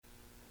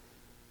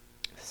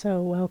So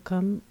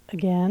welcome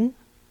again.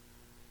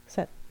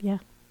 Yeah.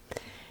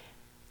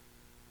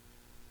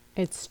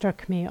 It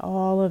struck me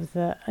all of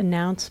the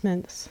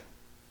announcements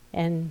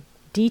and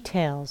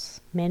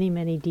details,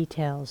 many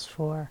details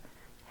for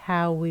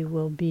how we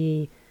will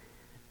be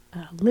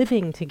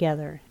living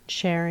together,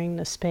 sharing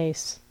the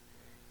space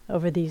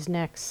over these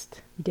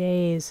next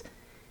days.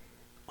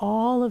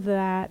 All of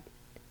that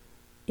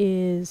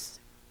is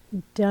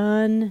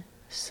done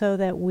so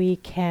that we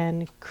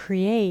can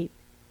create,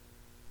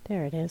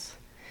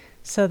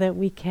 so that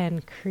we can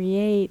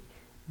create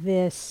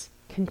this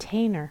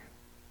container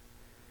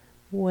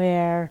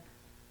where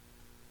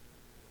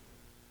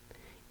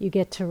you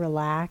get to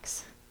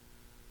relax,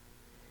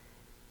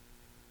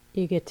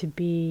 you get to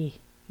be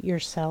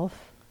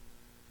yourself,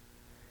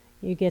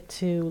 you get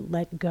to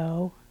let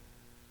go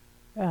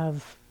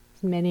of,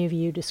 many of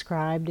you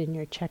described in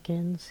your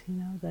check-ins,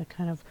 the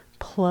kind of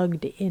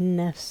plugged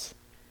inness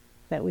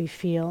that we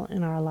feel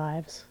in our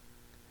lives.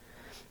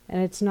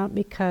 And it's not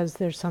because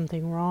there's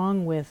something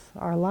wrong with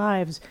our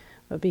lives,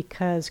 but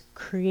because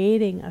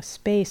creating a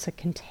space, a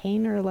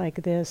container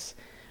like this,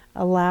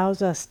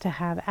 allows us to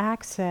have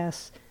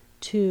access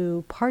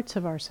to parts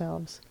of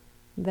ourselves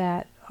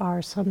that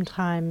are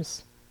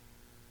sometimes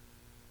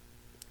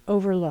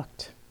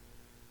overlooked.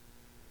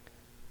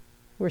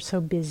 We're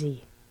so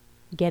busy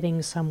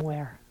getting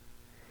somewhere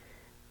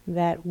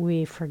that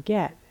we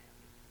forget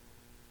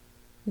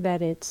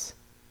that it's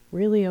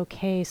really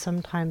okay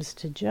sometimes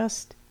to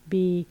just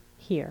be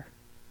here.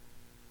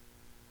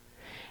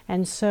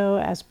 And so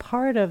as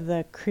part of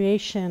the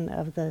creation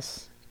of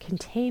this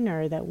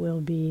container that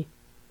we'll be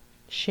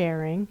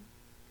sharing,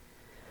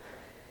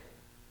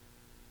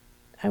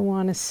 I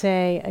want to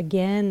say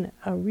again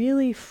a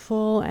really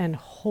full and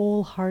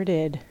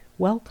wholehearted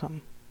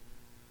welcome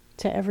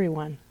to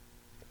everyone.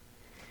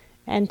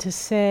 And to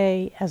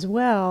say as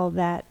well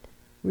that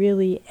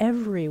really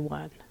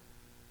everyone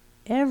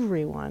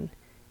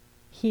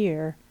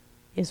here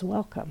is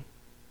welcome.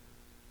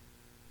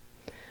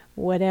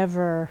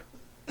 Whatever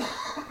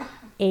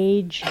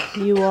age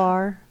you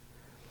are,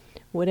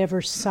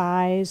 whatever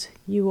size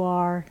you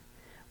are,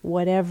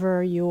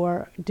 whatever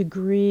your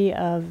degree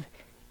of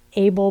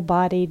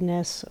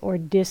able-bodiedness or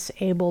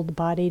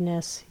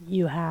disabled-bodiedness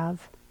you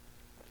have,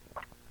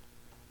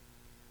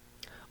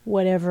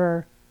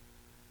 whatever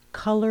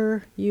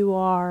color you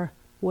are,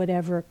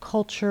 whatever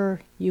culture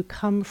you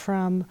come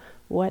from,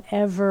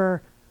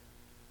 whatever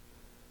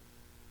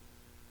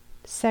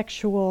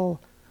sexual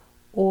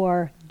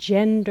or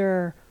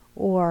gender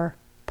or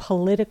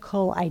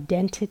political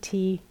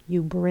identity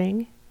you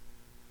bring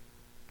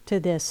to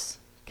this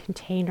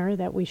container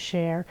that we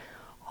share,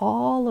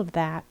 all of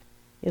that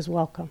is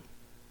welcome.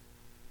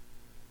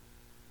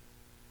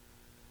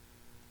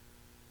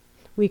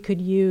 We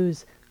could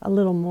use a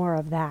little more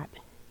of that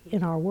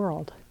in our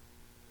world.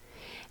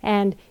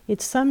 And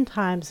it's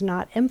sometimes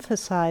not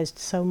emphasized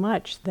so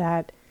much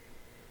that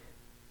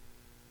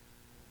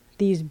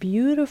these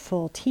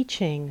beautiful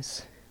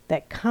teachings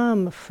that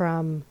come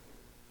from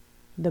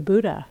the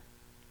Buddha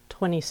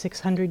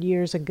 2,600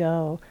 years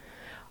ago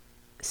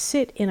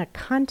sit in a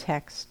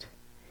context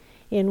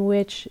in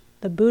which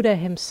the Buddha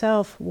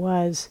himself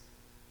was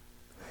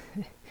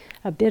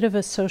a bit of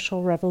a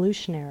social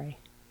revolutionary,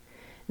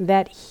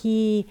 that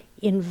he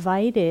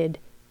invited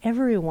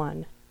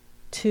everyone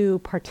to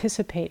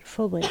participate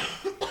fully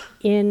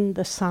in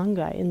the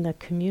Sangha, in the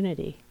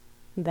community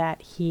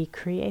that he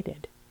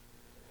created.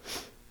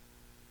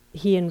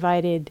 He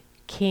invited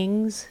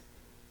kings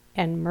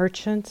and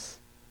merchants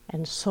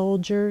and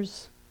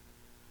soldiers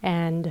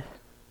and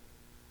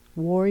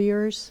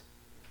warriors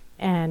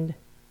and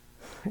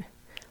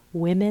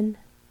women.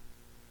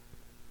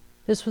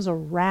 This was a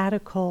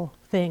radical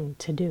thing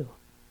to do.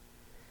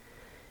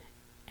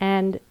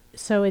 And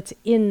so it's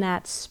in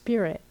that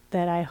spirit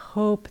that I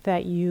hope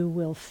that you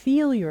will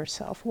feel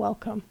yourself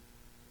welcome,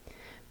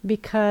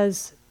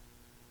 because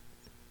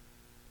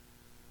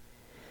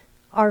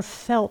our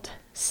felt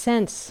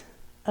sense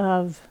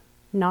of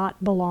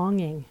not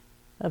belonging,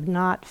 of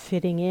not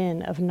fitting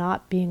in, of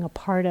not being a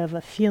part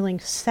of feeling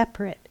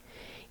separate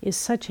is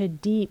such a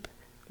deep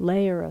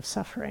layer of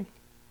suffering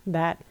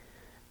that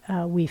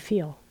we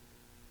feel.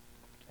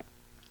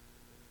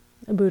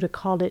 The Buddha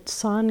called it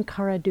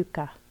sankhara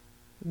dukkha,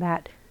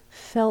 that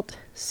felt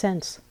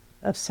sense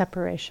of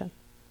separation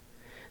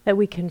that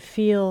we can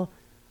feel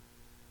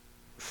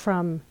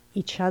from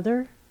each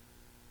other.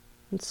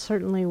 And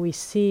certainly we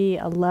see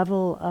a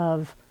level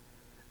of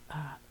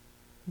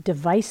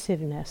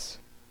divisiveness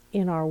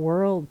in our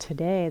world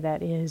today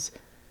that is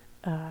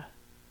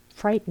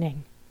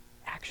frightening,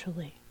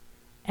 actually,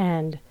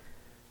 and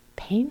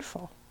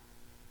painful.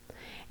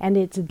 And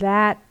it's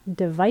that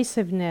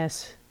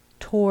divisiveness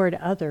toward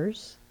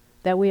others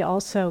that we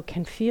also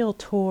can feel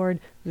toward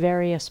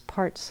various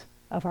parts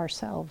of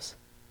ourselves.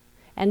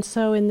 And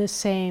so in the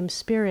same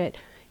spirit,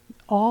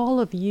 all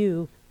of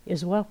you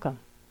is welcome.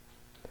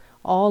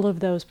 All of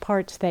those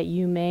parts that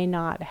you may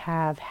not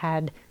have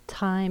had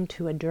time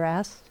to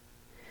address,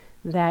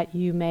 that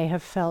you may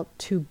have felt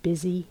too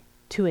busy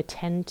to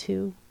attend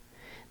to,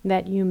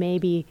 that you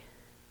maybe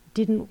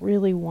didn't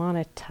really want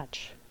to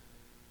touch.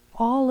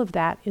 All of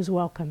that is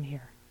welcome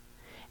here.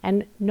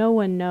 And no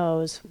one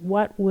knows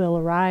what will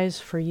arise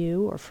for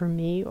you or for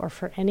me or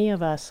for any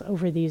of us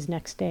over these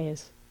next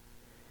days.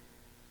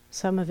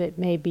 Some of it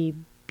may be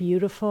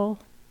beautiful,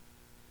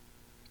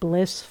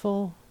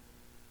 blissful,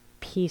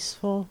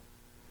 peaceful.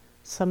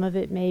 Some of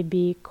it may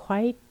be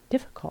quite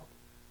difficult.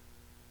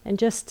 And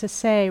just to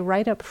say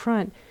right up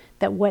front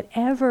that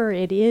whatever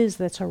it is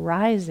that's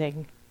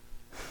arising,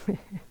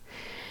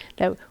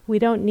 that we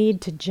don't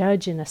need to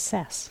judge and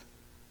assess.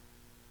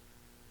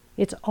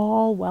 It's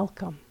all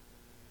welcome.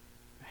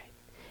 Right?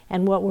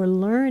 And what we're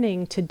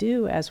learning to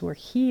do as we're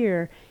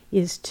here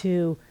is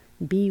to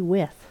be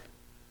with,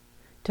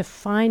 to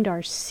find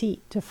our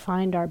seat, to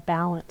find our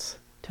balance,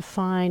 to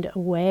find a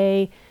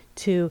way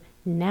to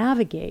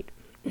navigate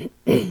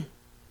the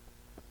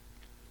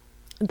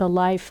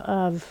life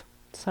of,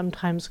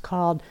 sometimes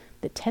called,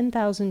 the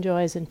 10,000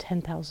 joys and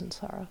 10,000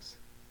 sorrows.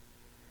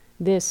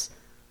 This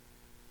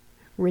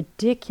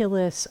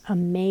ridiculous,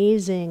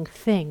 amazing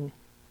thing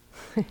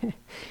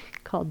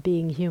called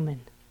being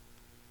human.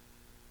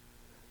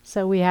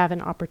 So we have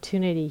an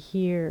opportunity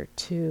here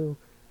to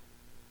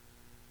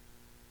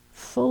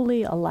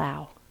fully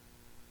allow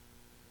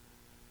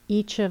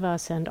each of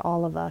us and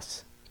all of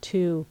us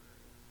to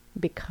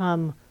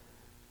become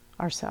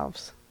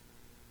ourselves.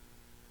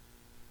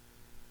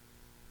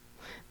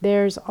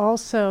 There's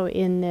also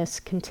in this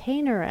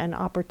container an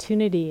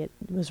opportunity, it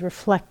was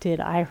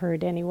reflected, I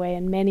heard anyway,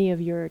 in many of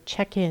your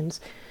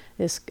check-ins,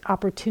 this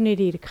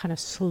opportunity to kind of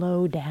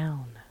slow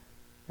down,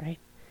 right?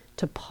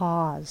 To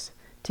pause,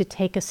 to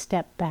take a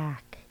step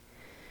back.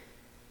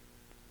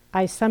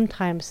 I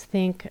sometimes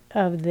think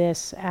of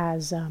this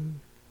as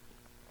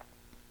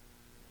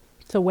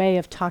it's a way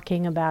of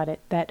talking about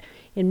it, that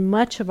in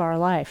much of our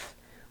life,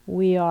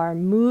 we are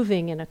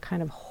moving in a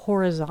kind of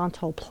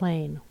horizontal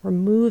plane. We're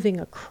moving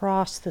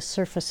across the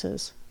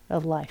surfaces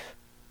of life.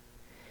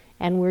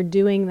 And we're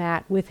doing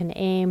that with an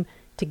aim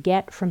to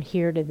get from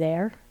here to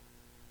there.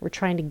 We're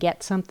trying to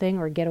get something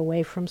or get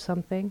away from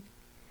something.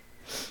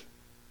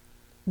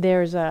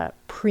 There's a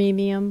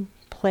premium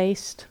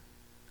placed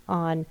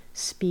on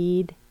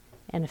speed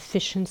and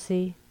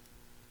efficiency,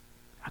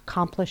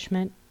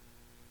 accomplishment.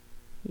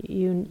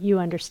 You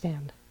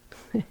understand.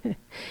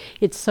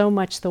 It's so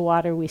much the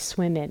water we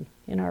swim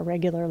in our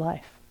regular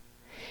life.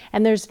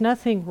 And there's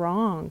nothing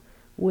wrong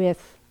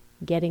with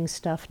getting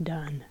stuff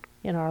done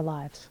in our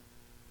lives.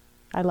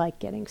 I like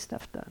getting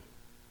stuff done.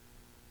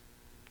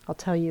 I'll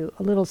tell you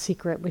a little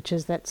secret, which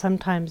is that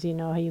sometimes, you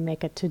know how you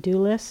make a to-do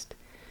list?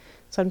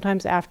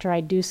 Sometimes after I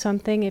do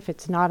something, if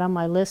it's not on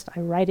my list, I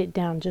write it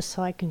down just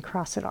so I can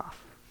cross it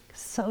off.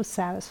 It's so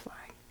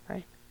satisfying,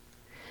 right?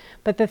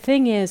 But the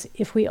thing is,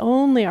 if we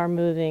only are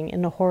moving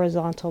in the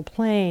horizontal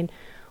plane,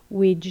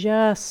 we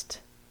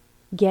just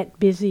get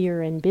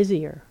busier and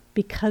busier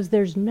because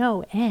there's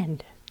no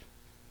end,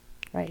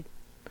 right?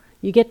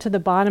 You get to the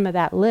bottom of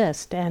that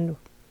list and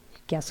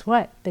guess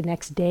what? The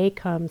next day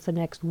comes, the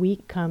next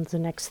week comes, the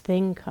next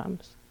thing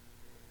comes.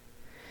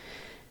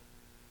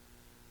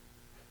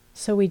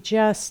 So we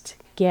just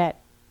get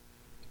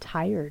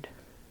tired.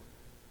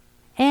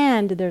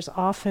 And there's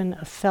often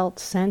a felt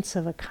sense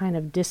of a kind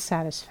of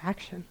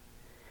dissatisfaction,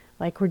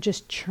 like we're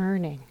just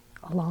churning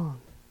along.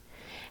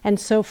 And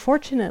so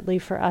fortunately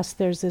for us,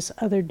 there's this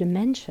other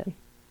dimension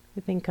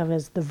we think of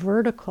as the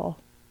vertical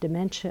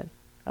dimension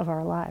of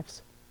our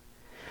lives.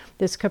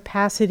 This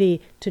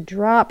capacity to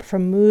drop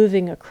from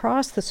moving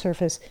across the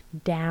surface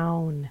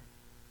down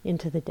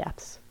into the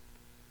depths.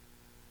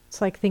 It's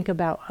like, think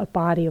about a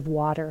body of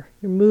water.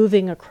 You're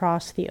moving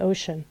across the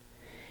ocean,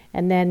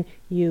 and then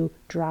you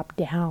drop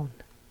down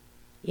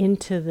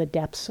into the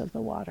depths of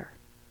the water.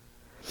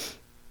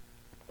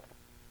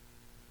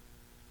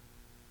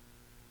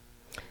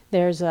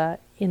 There's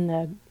in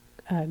the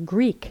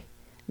Greek,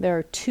 there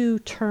are two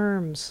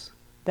terms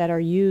that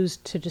are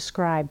used to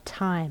describe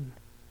time,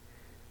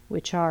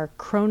 which are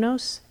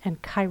chronos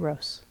and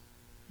kairos.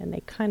 And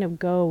they kind of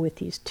go with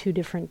these two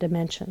different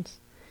dimensions.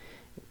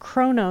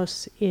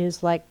 Chronos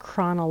is like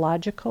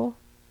chronological.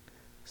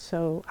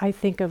 So I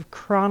think of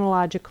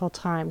chronological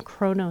time,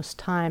 chronos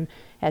time,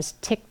 as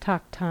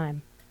tick-tock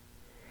time.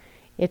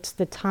 It's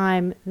the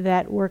time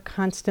that we're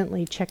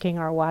constantly checking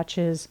our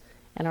watches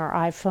and our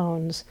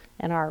iPhones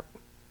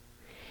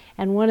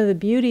and one of the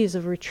beauties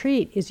of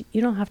retreat is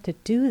you don't have to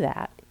do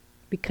that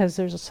because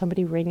there's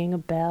somebody ringing a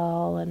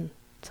bell and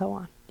so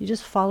on. You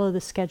just follow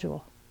the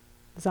schedule.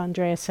 As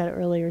Andrea said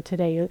earlier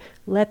today, you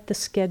let the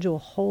schedule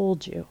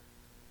hold you.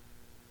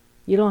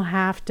 You don't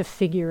have to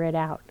figure it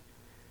out.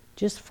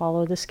 Just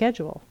follow the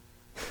schedule.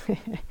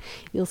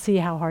 You'll see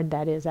how hard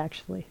that is,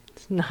 actually.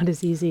 It's not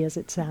as easy as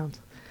it sounds.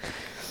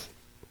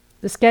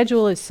 The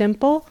schedule is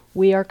simple.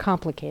 We are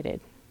complicated.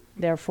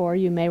 Therefore,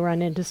 you may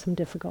run into some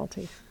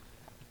difficulty.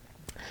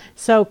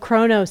 So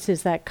chronos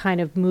is that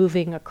kind of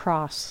moving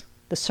across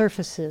the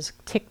surfaces,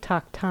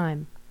 tick-tock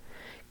time.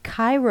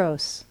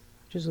 Kairos,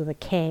 which is with a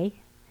K,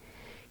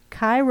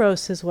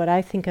 Kairos is what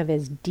I think of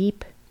as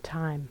deep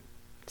time.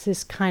 It's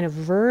this kind of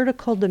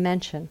vertical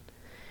dimension.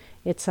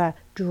 It's a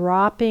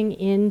dropping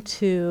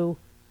into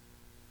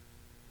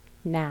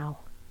now.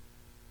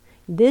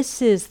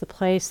 This is the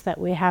place that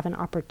we have an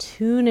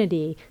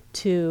opportunity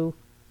to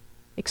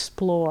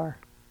explore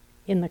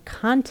in the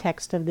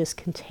context of this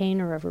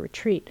container of a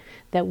retreat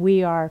that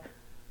we are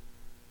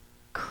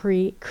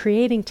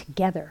creating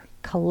together,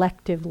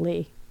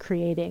 collectively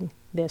creating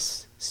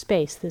this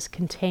space, this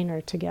container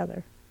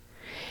together.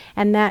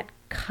 And that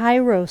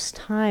kairos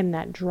time,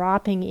 that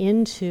dropping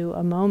into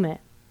a moment,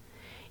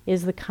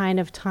 is the kind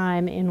of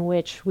time in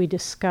which we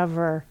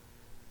discover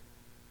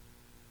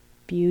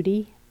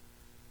beauty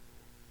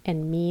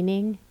and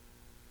meaning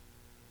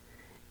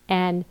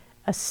and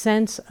a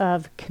sense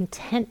of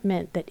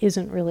contentment that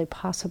isn't really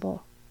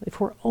possible if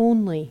we're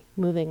only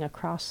moving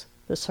across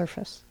the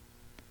surface.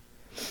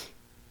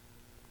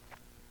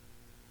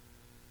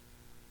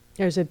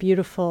 There's a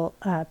beautiful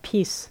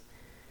piece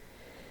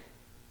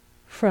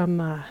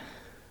from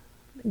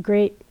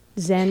great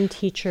Zen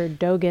teacher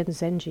Dogen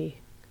Zenji,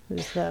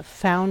 who's the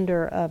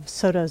founder of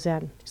Soto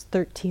Zen. He's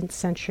 13th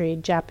century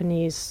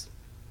Japanese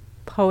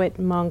poet,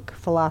 monk,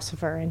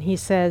 philosopher. And he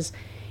says,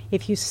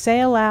 if you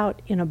sail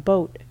out in a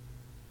boat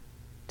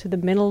to the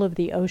middle of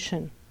the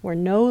ocean where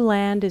no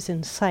land is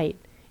in sight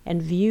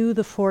and view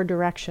the four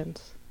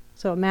directions.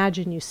 So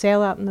imagine you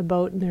sail out in the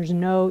boat and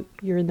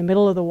you're in the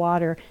middle of the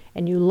water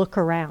and you look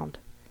around.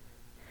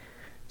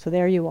 So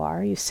there you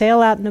are. You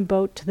sail out in the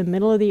boat to the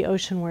middle of the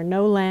ocean where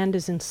no land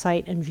is in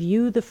sight and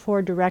view the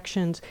four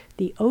directions.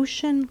 The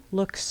ocean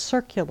looks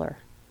circular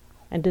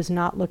and does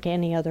not look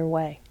any other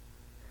way.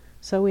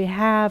 So we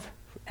have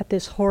at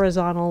this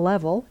horizontal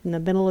level in the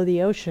middle of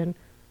the ocean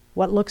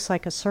what looks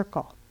like a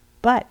circle.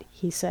 But,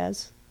 he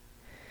says,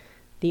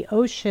 the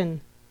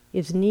ocean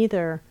is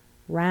neither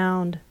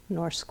round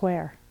nor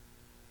square.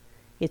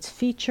 Its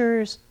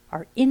features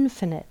are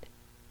infinite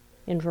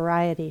in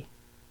variety.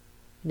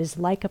 It is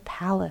like a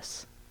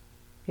palace.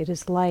 It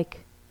is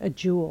like a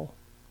jewel.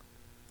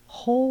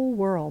 Whole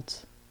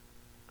worlds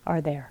are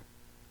there.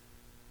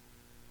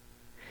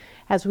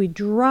 As we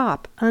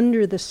drop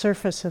under the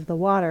surface of the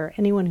water,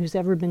 anyone who's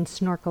ever been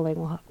snorkeling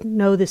will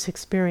know this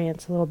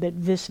experience a little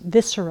bit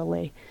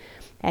viscerally.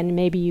 And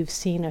maybe you've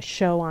seen a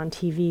show on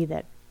TV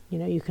that,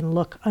 you can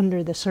look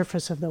under the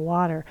surface of the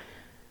water.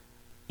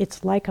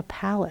 It's like a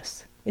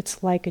palace.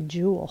 It's like a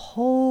jewel.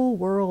 Whole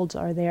worlds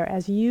are there.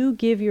 As you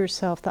give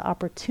yourself the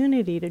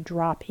opportunity to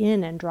drop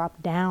in and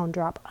drop down,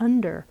 drop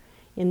under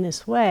in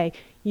this way,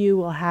 you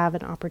will have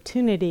an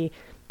opportunity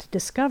to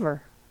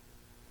discover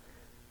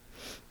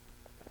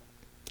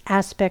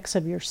aspects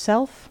of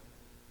yourself,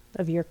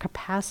 of your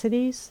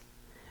capacities,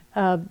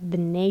 of the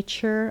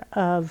nature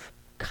of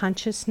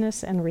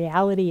consciousness and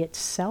reality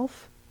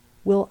itself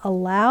will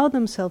allow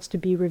themselves to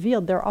be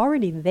revealed. They're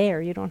already there.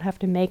 You don't have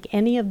to make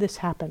any of this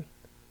happen.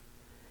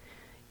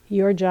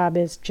 Your job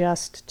is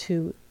just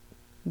to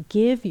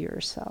give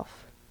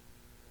yourself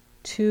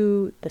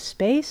to the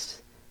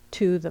space,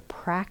 to the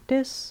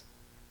practice,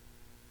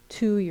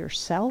 to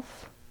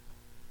yourself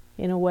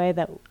in a way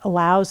that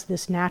allows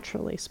this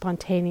naturally,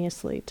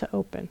 spontaneously to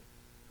open.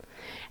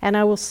 And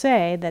I will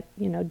say that,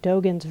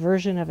 Dogen's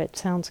version of it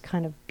sounds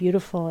kind of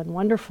beautiful and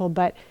wonderful,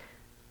 but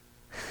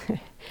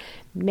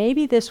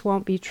maybe this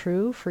won't be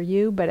true for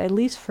you, but at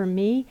least for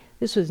me,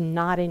 this was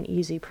not an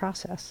easy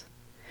process.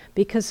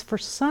 Because for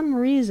some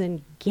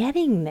reason,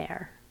 getting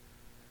there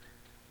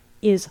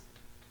is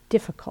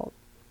difficult.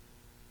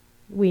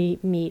 We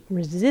meet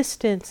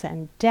resistance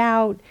and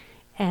doubt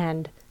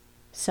and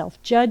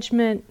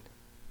self-judgment,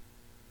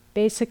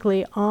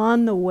 basically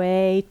on the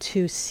way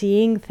to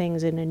seeing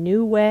things in a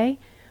new way.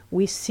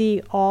 We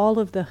see all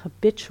of the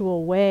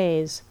habitual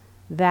ways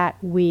that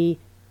we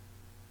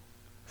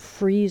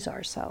freeze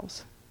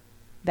ourselves,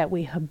 that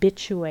we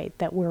habituate,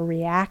 that we're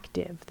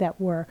reactive,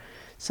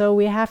 so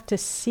we have to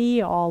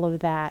see all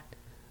of that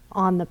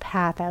on the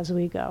path as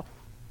we go.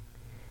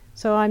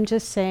 So I'm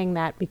just saying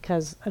that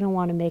because I don't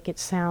want to make it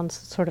sound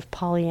sort of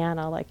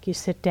Pollyanna, like you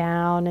sit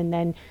down and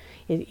then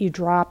you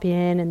drop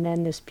in and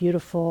then this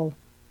beautiful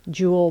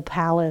jewel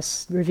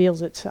palace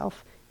reveals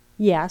itself.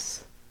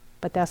 Yes,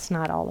 but that's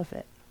not all of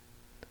it.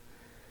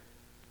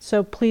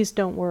 So please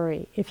don't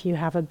worry if you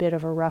have a bit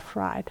of a rough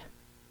ride.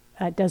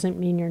 It doesn't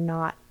mean you're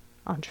not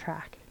on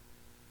track.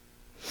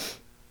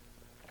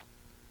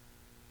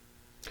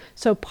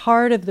 So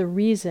part of the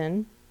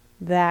reason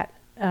that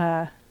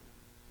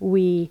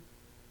we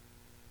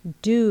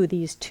do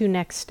these two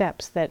next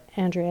steps that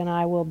Andrea and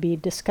I will be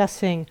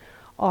discussing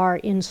are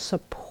in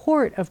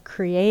support of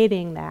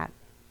creating that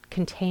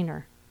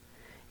container,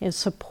 in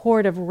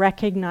support of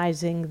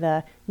recognizing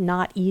the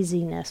not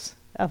easiness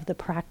of the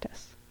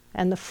practice.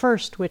 And the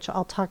first, which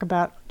I'll talk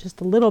about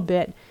just a little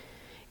bit,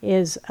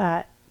 is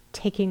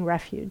taking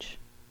refuge.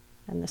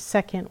 And the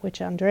second,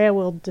 which Andrea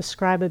will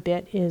describe a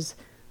bit, is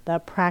the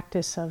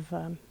practice of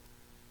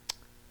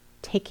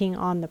taking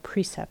on the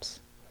precepts,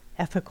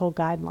 ethical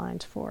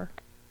guidelines for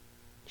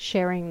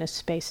sharing this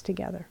space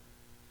together.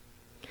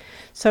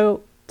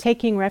 So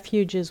taking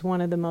refuge is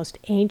one of the most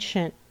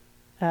ancient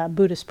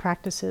Buddhist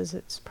practices.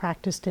 It's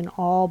practiced in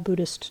all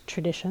Buddhist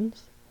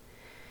traditions.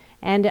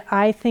 And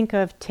I think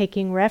of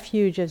taking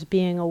refuge as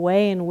being a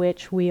way in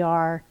which we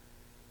are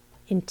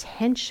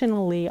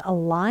intentionally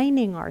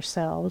aligning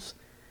ourselves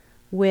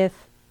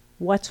with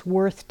what's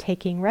worth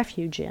taking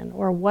refuge in,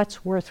 or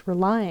what's worth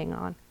relying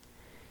on.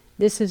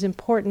 This is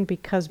important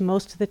because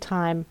most of the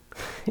time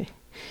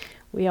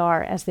we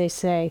are, as they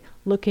say,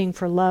 looking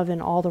for love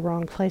in all the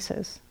wrong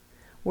places.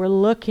 We're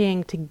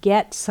looking to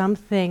get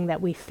something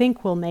that we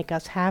think will make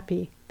us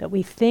happy, that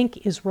we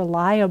think is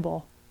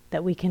reliable,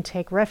 that we can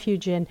take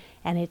refuge in,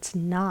 and it's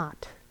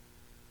not.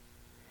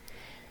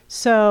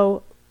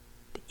 So,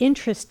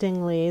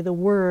 interestingly, the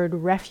word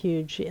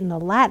refuge in the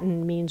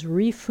Latin means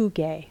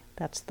refuge.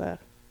 That's the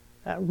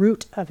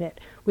root of it,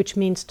 which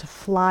means to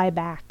fly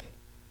back.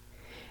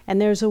 And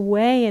there's a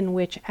way in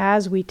which,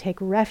 as we take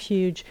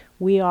refuge,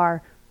 we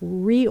are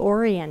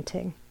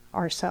reorienting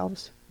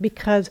ourselves,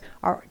 because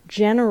our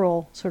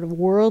general sort of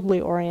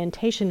worldly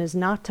orientation is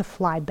not to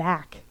fly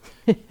back.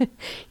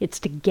 It's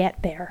to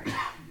get there,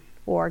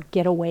 or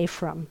get away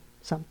from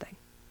something,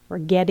 or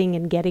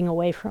getting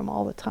away from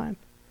all the time.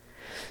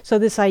 So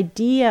this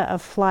idea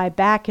of fly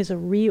back is a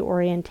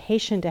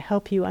reorientation to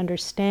help you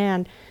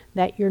understand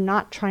that you're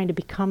not trying to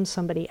become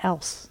somebody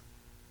else.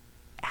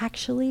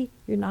 Actually,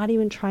 you're not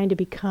even trying to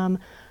become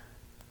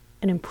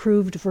an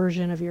improved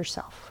version of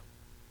yourself.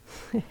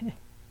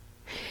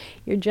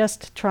 You're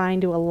just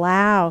trying to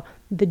allow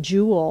the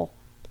jewel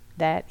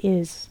that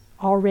is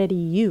already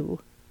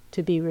you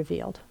to be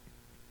revealed.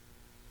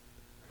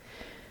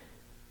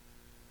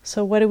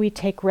 So what do we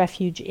take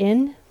refuge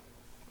in?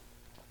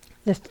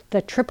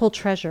 The triple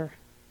treasure.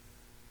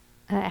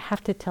 I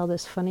have to tell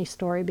this funny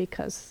story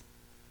because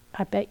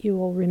I bet you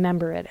will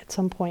remember it at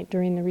some point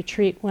during the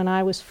retreat. When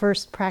I was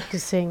first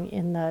practicing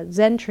in the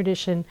Zen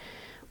tradition,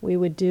 we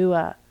would do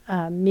a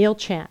meal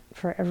chant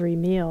for every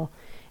meal.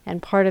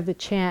 And part of the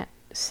chant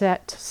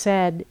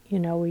said,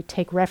 we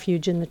take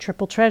refuge in the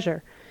triple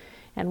treasure.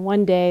 And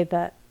one day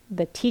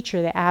the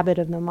teacher, the abbot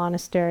of the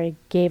monastery,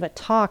 gave a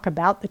talk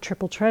about the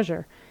triple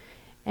treasure.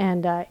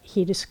 And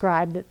he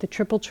described that the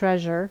triple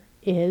treasure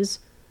is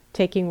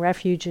taking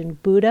refuge in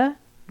Buddha,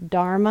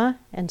 Dharma,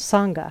 and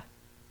Sangha.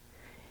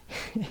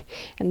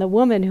 And the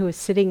woman who was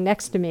sitting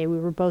next to me, we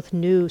were both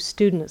new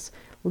students,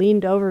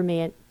 leaned over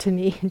to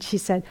me and she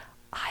said,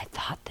 "I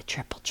thought the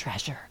triple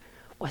treasure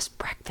was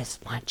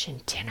breakfast, lunch,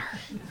 and dinner."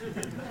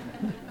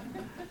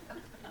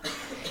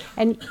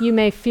 And you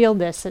may feel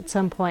this at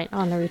some point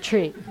on the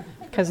retreat,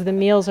 because the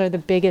meals are the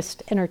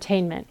biggest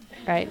entertainment,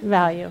 right,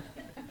 value.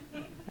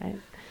 Right?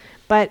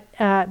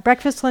 But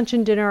breakfast, lunch,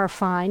 and dinner are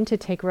fine to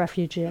take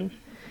refuge in.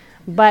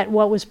 But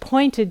what was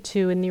pointed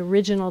to in the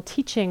original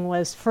teaching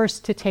was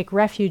first to take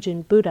refuge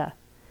in Buddha,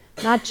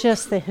 not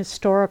just the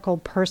historical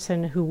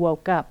person who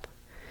woke up,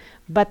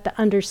 but the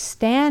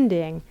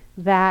understanding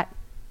that,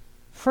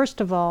 first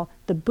of all,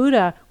 the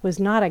Buddha was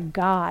not a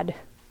god.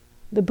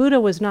 The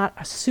Buddha was not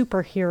a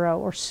superhero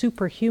or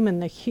superhuman.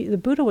 The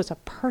Buddha was a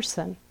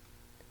person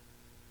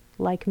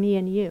like me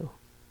and you.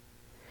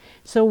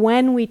 So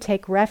when we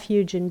take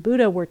refuge in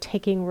Buddha, we're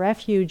taking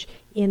refuge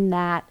in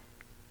that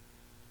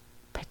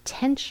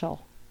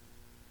potential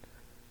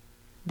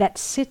that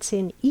sits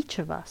in each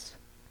of us.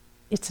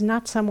 It's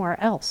not somewhere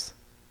else.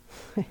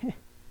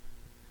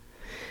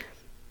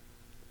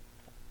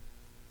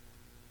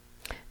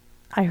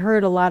 I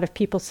heard a lot of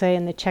people say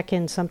in the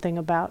check-in something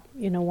about,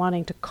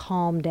 wanting to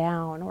calm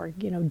down or,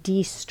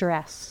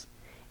 de-stress.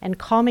 And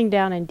calming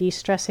down and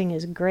de-stressing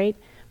is great,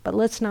 but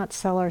let's not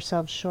sell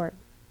ourselves short.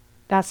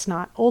 That's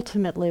not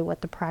ultimately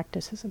what the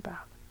practice is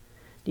about.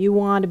 Do you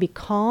want to be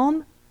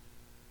calm,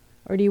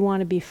 or do you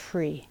want to be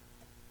free?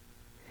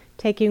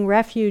 Taking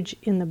refuge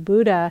in the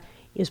Buddha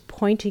is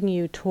pointing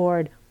you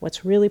toward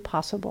what's really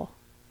possible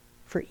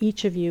for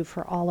each of you,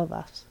 for all of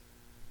us.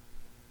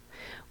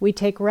 We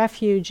take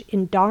refuge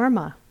in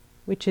Dharma,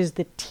 which is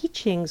the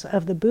teachings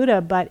of the Buddha,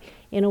 but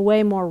in a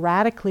way more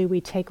radically, we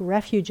take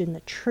refuge in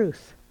the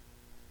truth.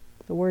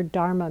 The word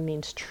Dharma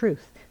means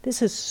truth.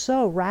 This is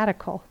so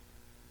radical.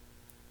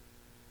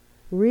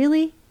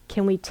 Really,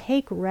 can we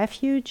take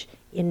refuge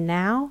in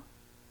now,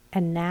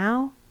 and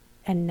now,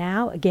 and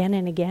now, again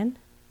and again?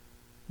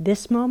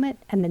 This moment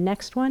and the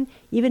next one,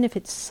 even if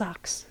it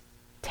sucks.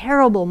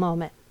 Terrible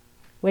moment.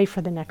 Wait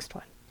for the next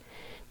one.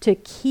 To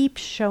keep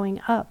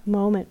showing up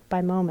moment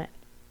by moment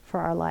for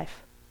our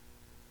life.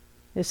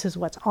 This is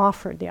what's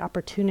offered. The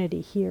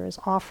opportunity here is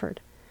offered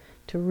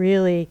to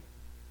really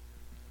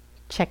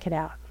check it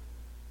out.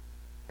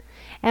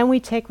 And we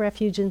take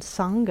refuge in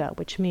Sangha,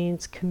 which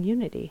means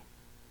community.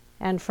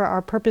 And for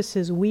our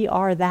purposes, we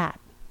are that.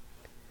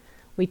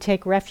 We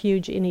take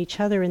refuge in each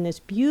other in this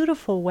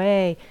beautiful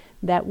way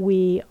that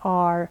we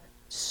are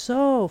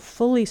so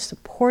fully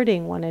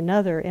supporting one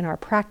another in our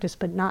practice,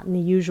 but not in the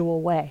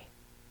usual way.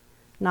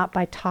 Not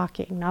by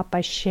talking, not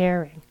by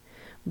sharing,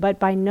 but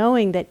by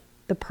knowing that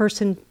the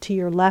person to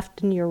your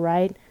left and your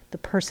right, the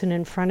person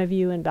in front of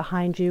you and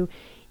behind you,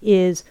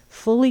 is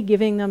fully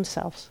giving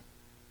themselves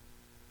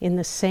in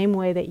the same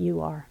way that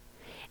you are.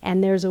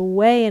 And there's a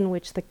way in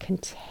which the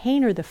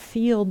container, the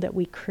field that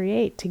we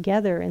create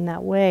together in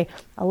that way,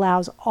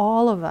 allows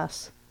all of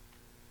us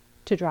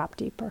to drop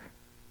deeper,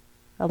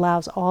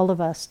 allows all of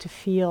us to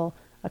feel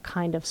a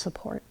kind of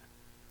support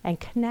and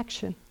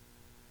connection.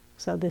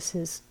 So this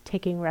is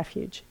taking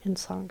refuge in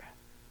Sangha.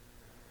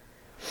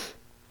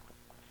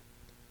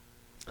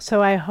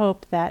 So I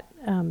hope that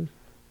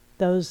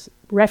those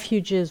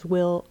refuges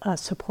will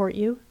support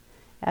you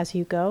as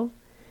you go,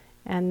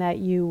 and that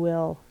you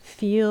will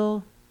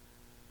feel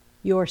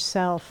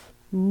yourself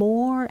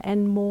more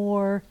and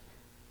more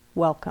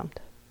welcomed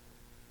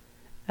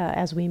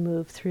as we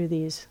move through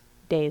these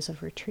days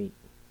of retreat.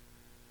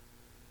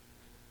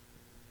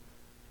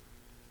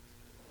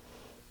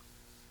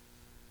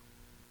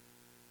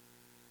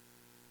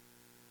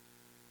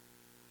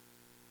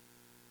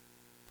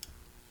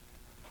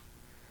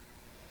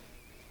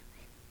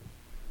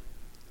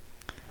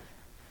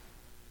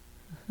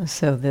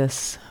 So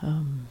this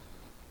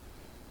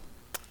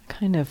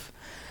kind of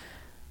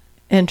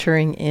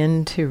entering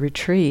into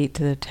retreat,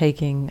 the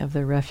taking of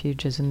the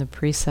refuges and the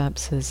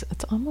precepts,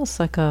 it's almost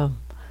like a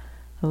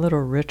little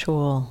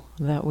ritual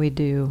that we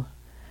do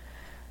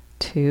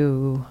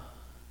to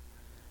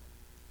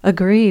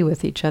agree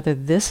with each other.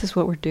 This is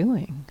what we're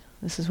doing.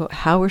 This is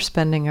how we're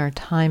spending our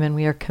time, and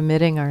we are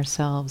committing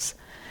ourselves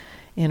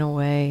in a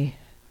way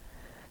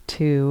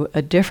to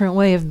a different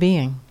way of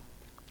being,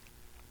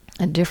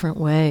 a different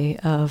way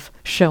of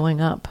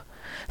showing up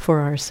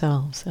for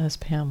ourselves, as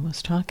Pam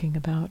was talking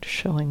about,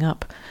 showing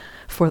up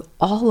for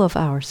all of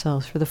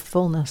ourselves, for the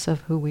fullness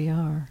of who we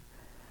are.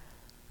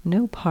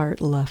 No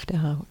part left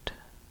out.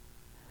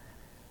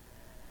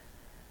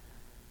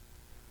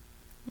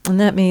 And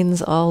that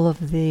means all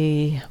of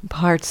the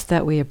parts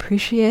that we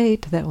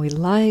appreciate, that we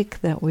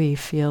like, that we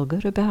feel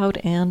good about,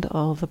 and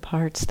all the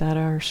parts that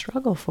are a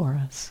struggle for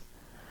us.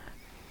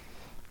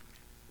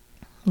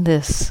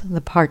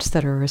 The parts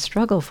that are a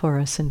struggle for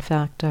us, in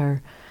fact,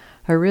 are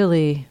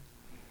really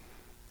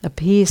a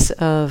piece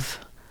of,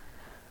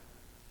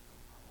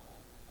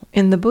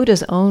 in the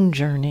Buddha's own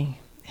journey,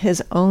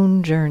 his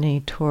own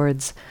journey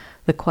towards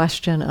the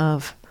question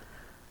of,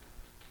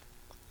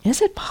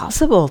 is it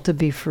possible to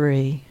be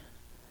free?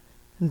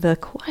 The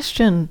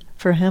question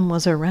for him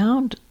was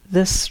around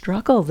this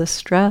struggle, this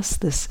stress,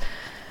 this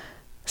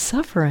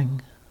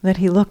suffering, that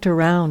he looked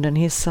around and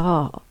he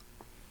saw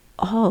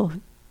all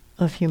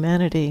of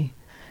humanity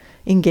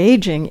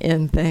engaging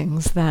in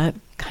things that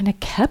kind of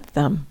kept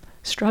them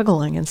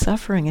struggling and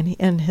suffering.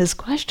 And his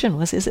question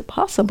was, is it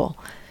possible?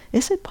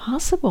 Is it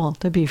possible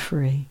to be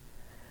free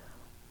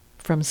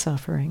from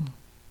suffering?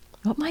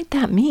 What might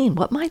that mean?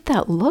 What might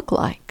that look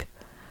like?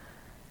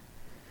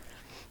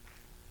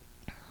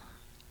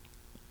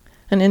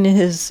 And in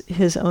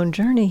his own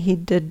journey, he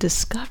did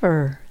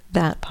discover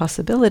that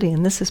possibility.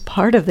 And this is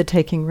part of the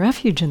taking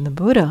refuge in the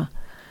Buddha,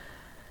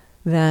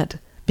 that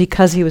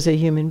because he was a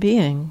human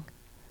being,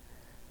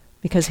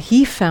 because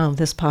he found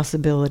this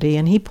possibility,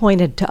 and he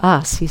pointed to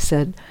us, he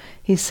said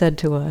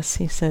to us,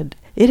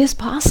 it is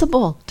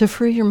possible to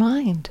free your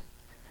mind.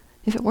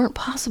 If it weren't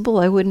possible,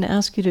 I wouldn't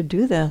ask you to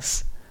do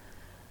this.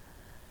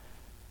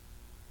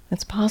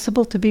 It's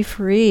possible to be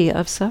free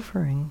of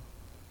suffering.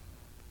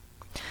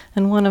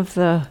 And one of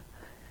the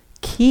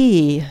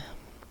key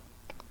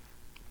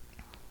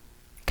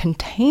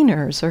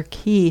containers or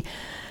key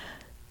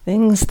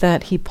things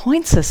that he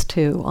points us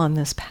to on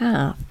this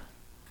path,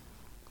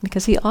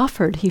 because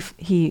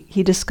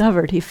he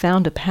discovered, he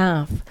found a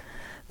path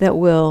that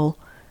will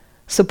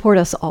support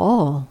us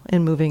all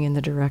in moving in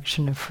the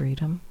direction of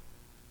freedom.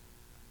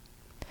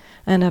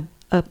 And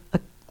a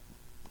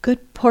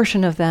good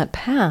portion of that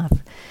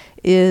path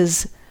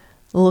is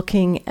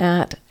looking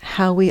at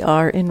how we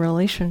are in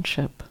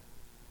relationship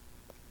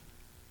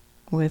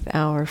with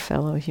our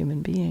fellow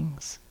human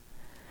beings,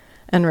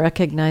 and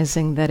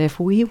recognizing that if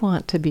we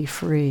want to be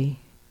free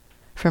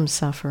from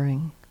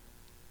suffering,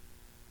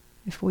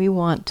 if we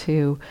want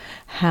to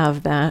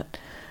have that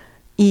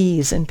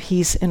ease and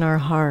peace in our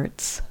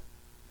hearts,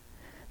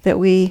 that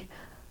we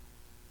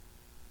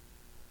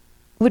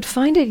would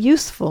find it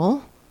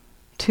useful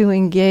to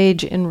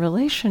engage in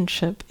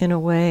relationship in a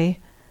way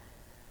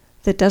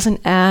that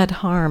doesn't add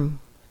harm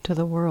to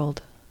the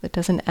world, that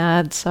doesn't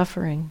add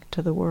suffering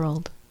to the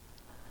world.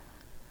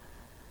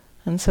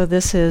 And so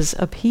this is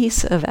a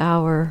piece of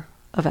our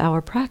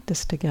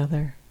practice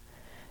together,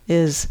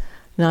 is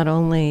not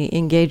only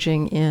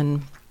engaging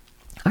in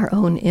our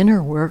own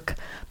inner work,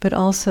 but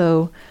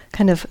also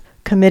kind of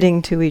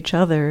committing to each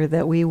other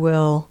that we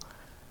will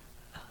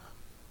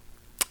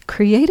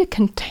create a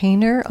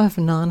container of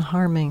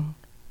non-harming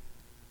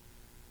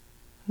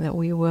that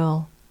we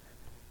will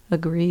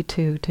agree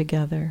to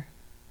together.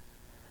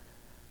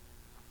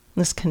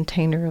 This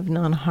container of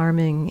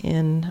non-harming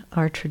in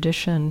our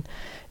tradition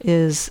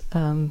is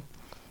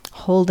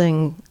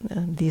holding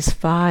these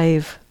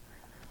 5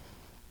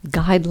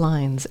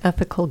 guidelines,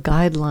 ethical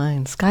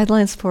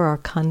guidelines for our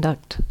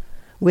conduct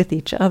with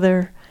each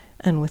other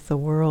and with the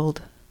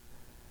world.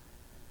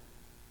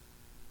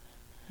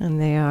 And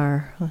they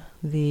are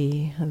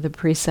the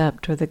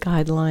precept or the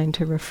guideline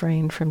to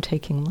refrain from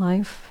taking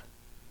life,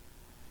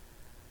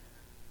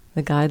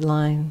 the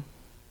guideline,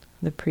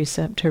 the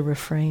precept to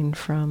refrain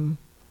from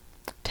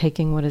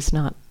taking what is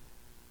not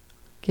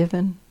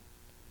given,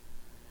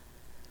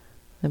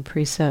 the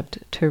precept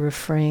to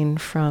refrain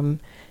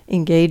from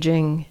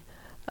engaging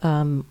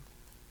in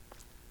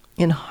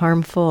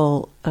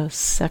harmful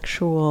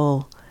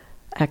sexual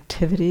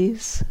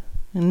activities.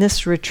 And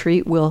this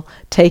retreat will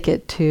take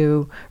it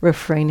to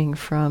refraining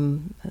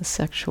from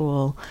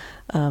sexual,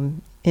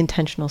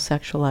 intentional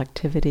sexual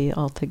activity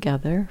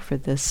altogether for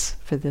this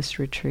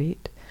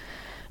retreat.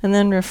 And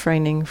then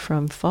refraining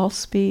from false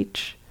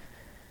speech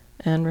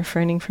and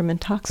refraining from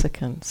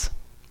intoxicants.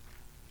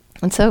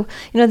 And so,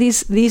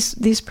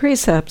 these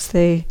precepts,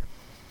 they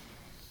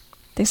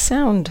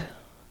sound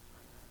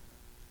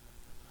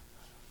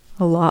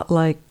a lot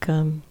like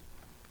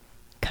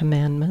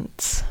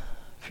commandments.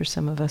 For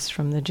some of us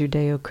from the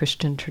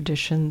Judeo-Christian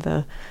tradition,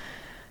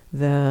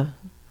 the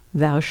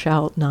thou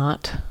shalt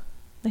not,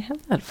 they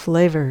have that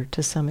flavor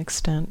to some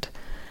extent.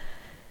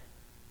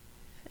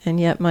 And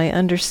yet my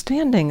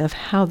understanding of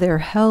how they're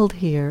held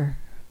here,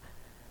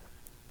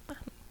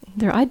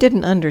 I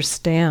didn't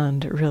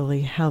understand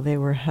really how they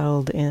were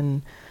held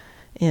in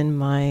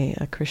my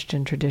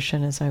Christian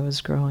tradition as I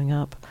was growing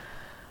up.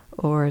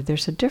 Or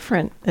there's a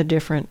different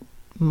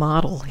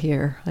model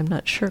here. I'm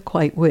not sure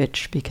quite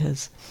which,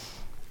 because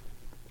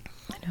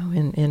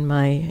in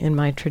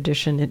my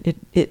tradition,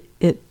 it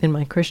in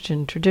my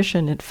Christian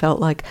tradition, it felt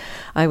like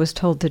I was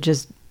told to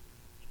just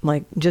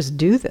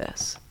do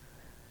this.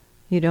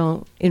 You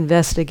don't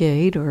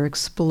investigate or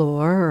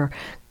explore or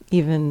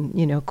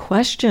even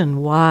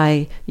question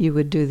why you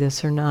would do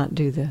this or not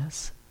do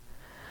this.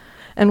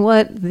 And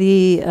what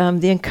the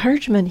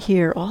encouragement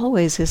here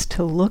always is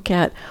to look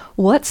at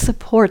what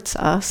supports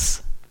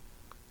us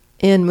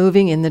in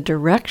moving in the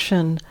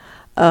direction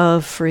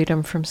of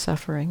freedom from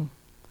suffering.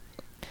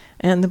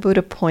 And the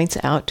Buddha points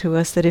out to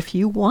us that if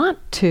you want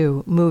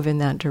to move in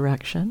that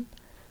direction,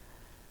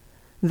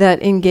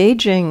 that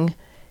engaging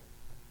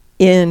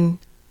in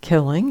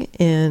killing,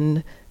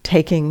 in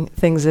taking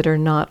things that are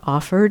not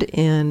offered,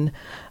 in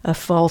a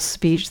false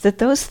speech, that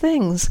those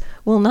things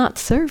will not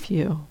serve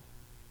you.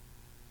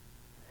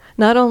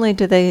 Not only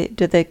do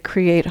they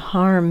create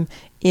harm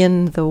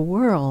in the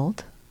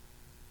world,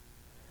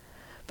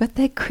 but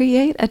they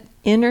create an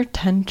inner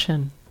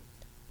tension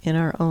in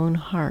our own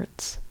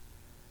hearts.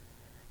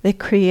 They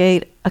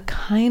create a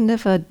kind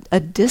of a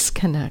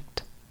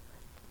disconnect.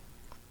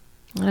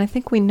 And I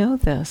think we know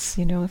this,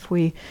 if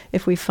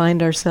we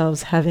find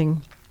ourselves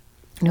having,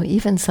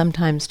 even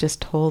sometimes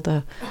just told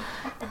a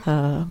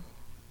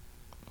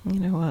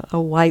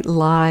white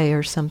lie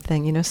or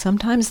something,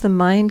 sometimes the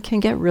mind can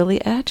get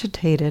really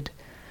agitated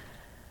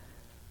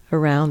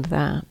around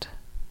that.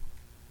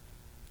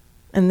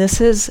 And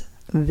this is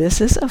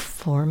a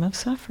form of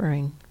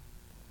suffering.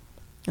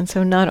 And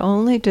so not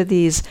only do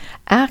these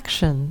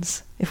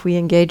actions, if we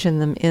engage in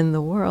them in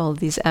the world,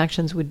 these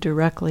actions would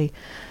directly,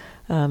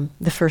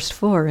 the first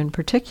four in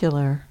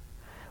particular,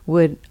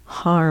 would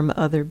harm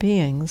other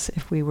beings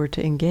if we were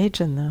to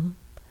engage in them,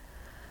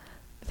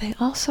 they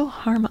also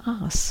harm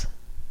us.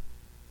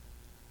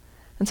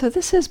 And so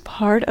this is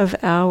part of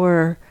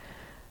our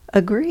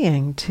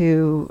agreeing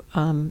to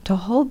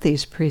hold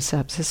these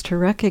precepts, is to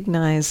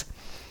recognize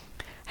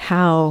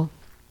how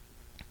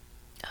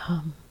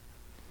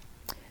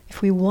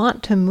if we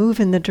want to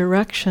move in the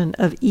direction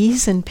of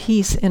ease and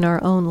peace in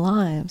our own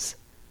lives,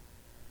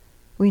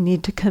 we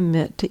need to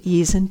commit to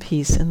ease and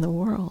peace in the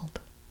world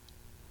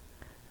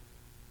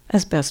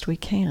as best we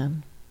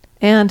can.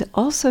 And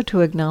also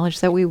to acknowledge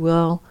that we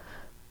will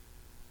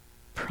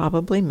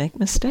probably make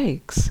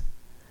mistakes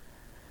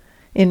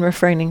in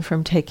refraining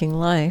from taking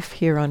life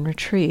here on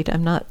retreat.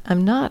 I'm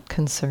not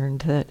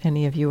concerned that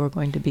any of you are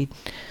going to be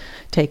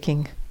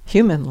taking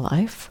human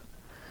life.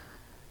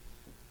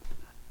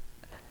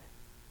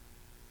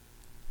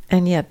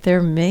 And yet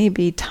there may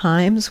be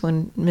times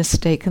when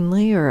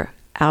mistakenly or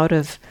out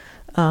of,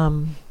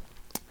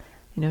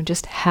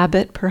 just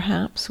habit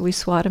perhaps, we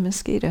swat a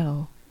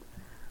mosquito.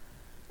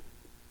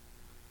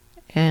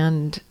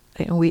 And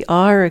we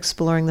are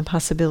exploring the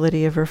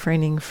possibility of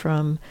refraining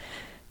from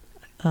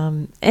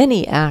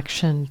any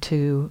action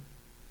to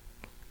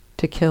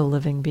kill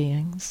living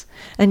beings.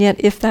 And yet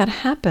if that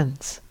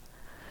happens,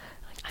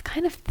 I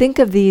kind of think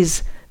of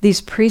these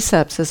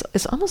precepts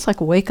as almost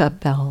like wake-up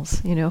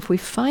bells. If we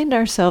find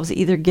ourselves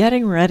either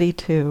getting ready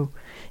to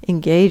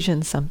engage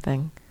in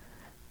something,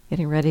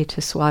 getting ready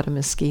to swat a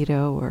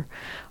mosquito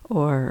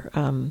or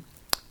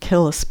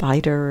kill a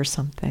spider or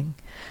something,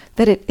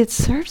 that it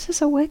serves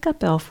as a wake-up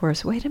bell for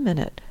us. Wait a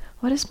minute,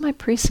 what is my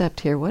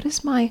precept here? What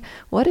is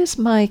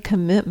my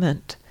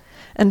commitment?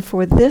 And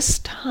for this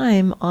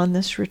time on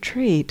this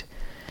retreat,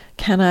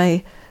 can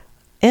I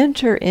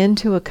enter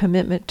into a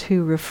commitment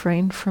to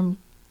refrain from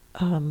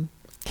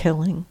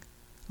killing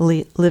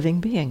living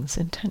beings,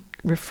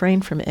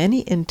 refrain from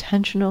any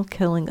intentional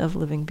killing of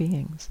living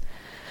beings?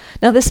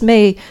 Now this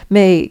may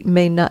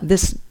not,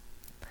 this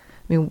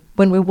I mean,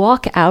 when we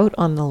walk out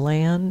on the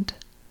land,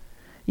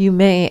 you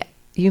may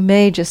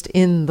just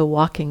in the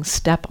walking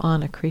step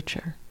on a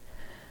creature.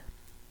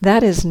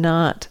 That is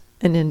not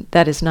an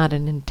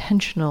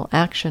intentional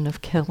action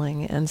of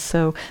killing, and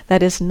so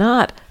that is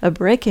not a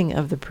breaking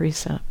of the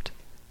precept.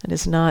 It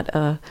is not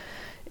an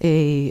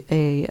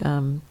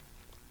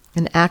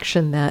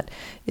action that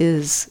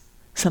is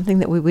something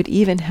that we would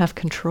even have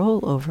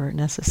control over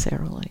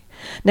necessarily.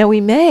 Now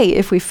we may,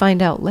 if we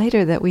find out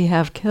later that we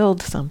have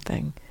killed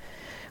something,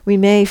 we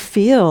may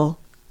feel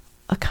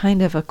a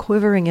kind of a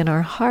quivering in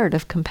our heart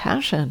of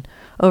compassion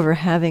over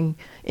having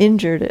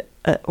injured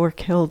or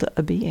killed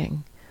a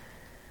being.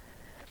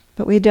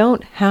 But we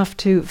don't have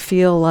to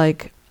feel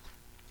like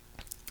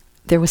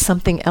there was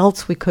something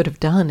else we could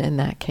have done in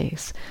that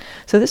case.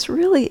 So this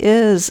really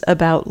is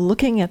about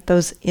looking at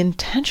those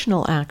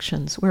intentional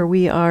actions where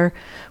we are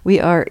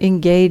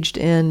engaged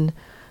in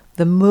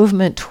the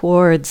movement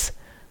towards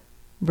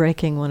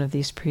breaking one of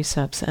these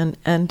precepts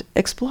and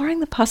exploring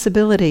the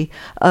possibility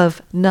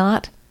of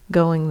not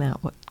going that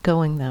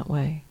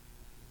way.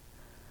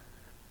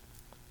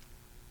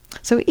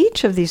 So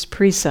each of these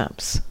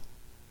precepts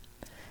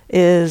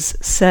is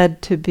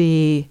said to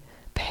be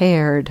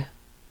paired.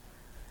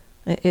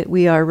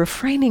 We are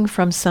refraining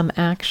from some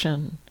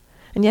action.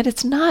 And yet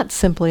it's not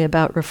simply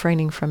about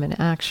refraining from an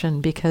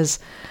action, because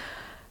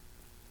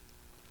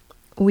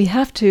we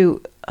have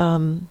to,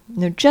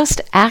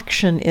 just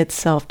action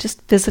itself,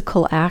 just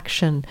physical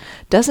action,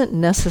 doesn't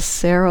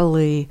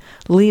necessarily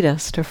lead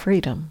us to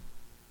freedom.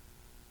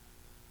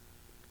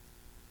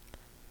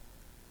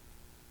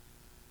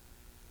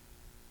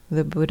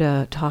 The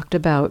Buddha talked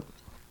about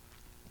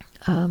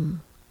a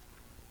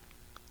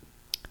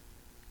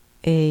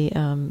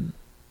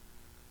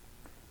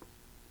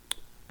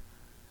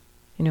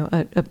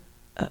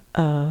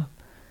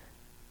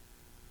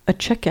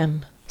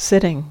chicken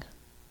sitting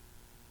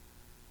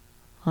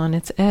on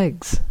its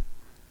eggs,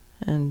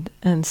 and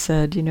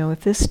said, if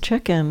this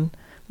chicken,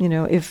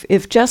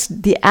 if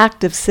just the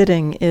act of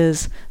sitting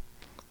is,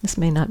 this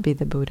may not be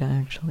the Buddha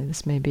actually,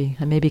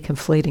 I may be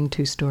conflating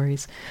two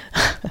stories.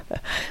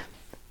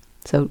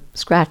 So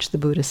scratch the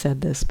Buddha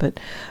said this, but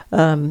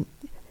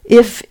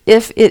if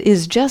it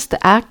is just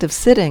the act of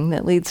sitting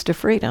that leads to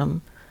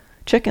freedom,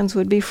 chickens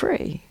would be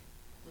free.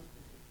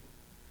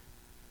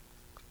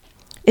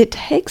 It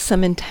takes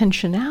some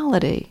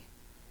intentionality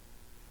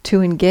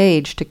to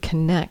engage, to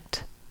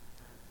connect.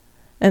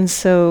 And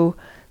so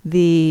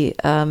the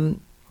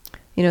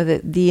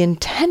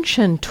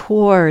intention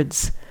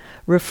towards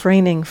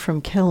refraining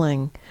from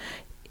killing,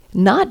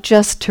 not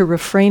just to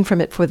refrain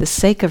from it for the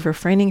sake of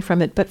refraining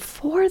from it, but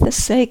for the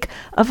sake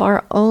of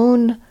our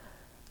own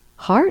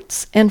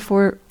hearts and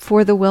for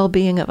the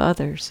well-being of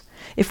others.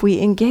 If we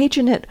engage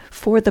in it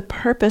for the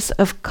purpose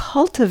of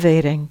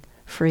cultivating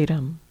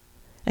freedom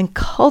and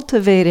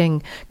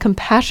cultivating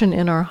compassion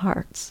in our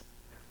hearts.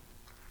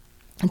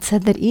 It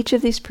said that each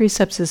of these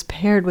precepts is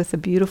paired with a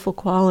beautiful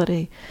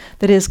quality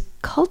that is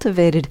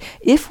cultivated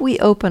if we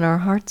open our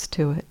hearts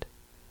to it.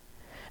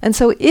 And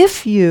so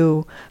if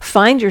you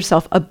find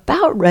yourself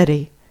about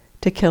ready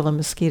to kill a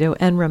mosquito,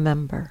 and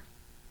remember,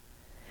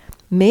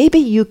 maybe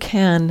you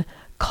can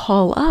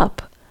call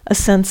up a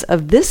sense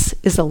of this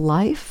is a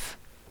life,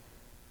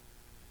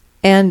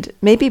 and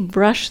maybe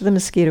brush the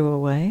mosquito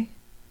away,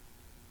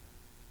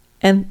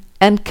 and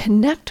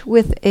connect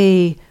with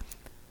a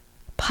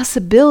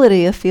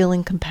possibility of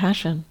feeling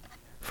compassion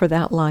for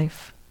that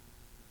life.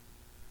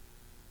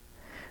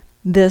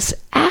 This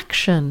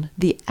action,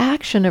 the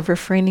action of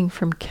refraining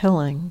from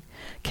killing,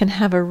 can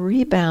have a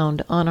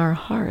rebound on our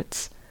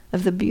hearts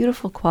of the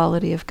beautiful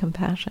quality of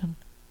compassion.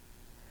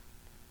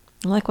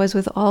 Likewise,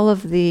 with all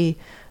of the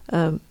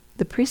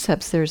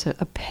precepts, there's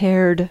a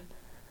paired,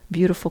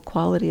 beautiful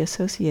quality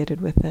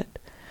associated with it.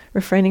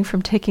 Refraining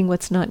from taking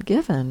what's not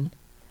given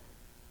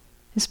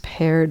is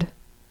paired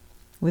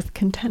with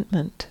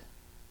contentment.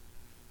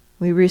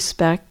 We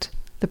respect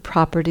the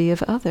property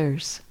of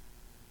others.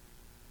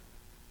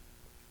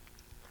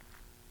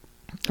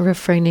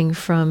 Refraining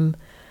from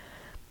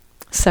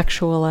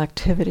sexual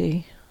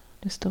activity.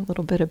 Just a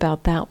little bit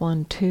about that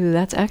one too.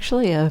 That's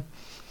actually in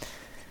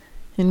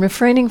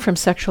refraining from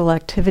sexual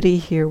activity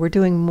here, we're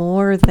doing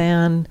more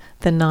than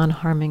the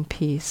non-harming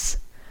piece.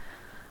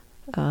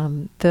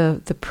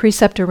 The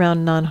precept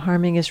around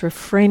non-harming is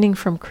refraining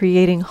from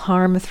creating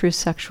harm through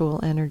sexual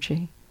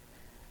energy.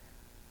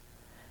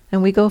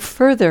 And we go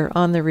further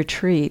on the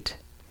retreat,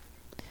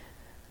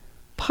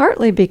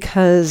 partly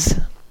because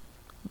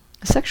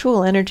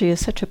sexual energy is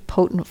such a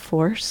potent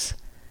force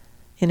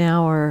in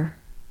our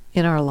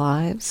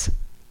lives.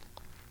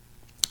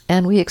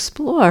 And we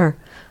explore,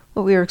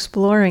 what we are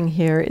exploring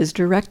here is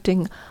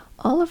directing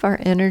all of our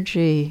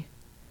energy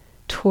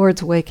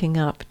towards waking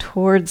up,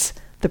 towards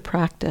the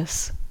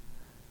practice,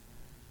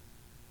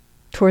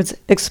 towards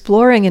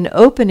exploring and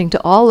opening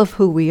to all of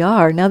who we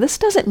are. Now, this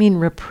doesn't mean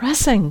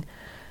repressing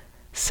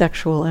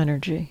sexual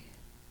energy,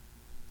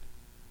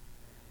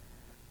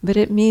 but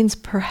it means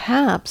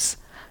perhaps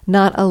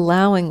not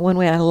allowing, one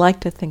way I like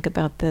to think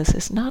about this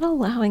is not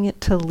allowing it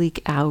to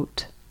leak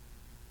out.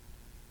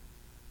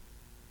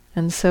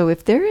 And so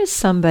if there is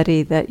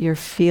somebody that you're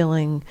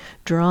feeling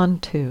drawn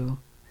to,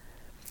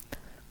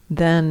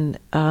 then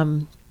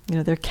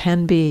there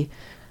can be,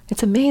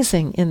 it's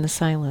amazing in the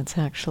silence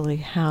actually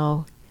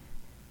how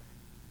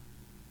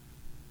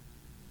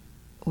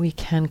we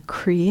can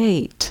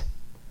create.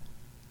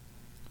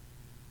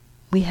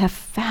 We have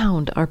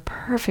found our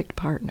perfect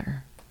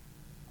partner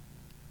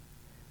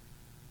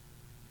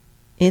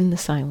in the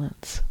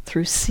silence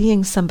through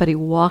seeing somebody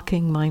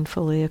walking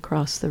mindfully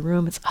across the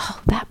room. It's,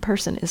 oh, that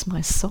person is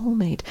my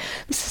soulmate.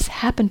 This has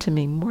happened to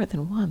me more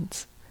than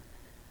once.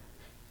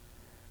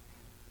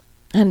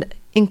 And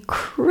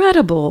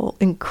incredible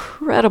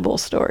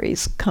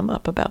stories come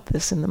up about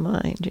this in the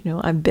mind.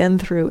 I've been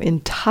through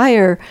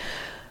entire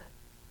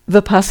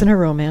Vipassana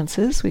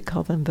romances. We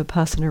call them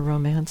Vipassana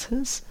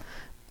romances.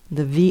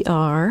 The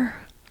VR.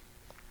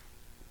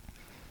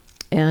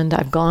 And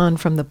I've gone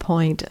from the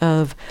point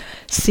of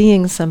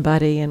seeing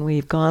somebody, and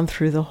we've gone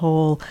through the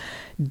whole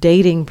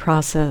dating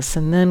process,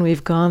 and then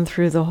we've gone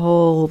through the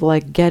whole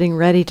getting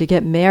ready to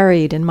get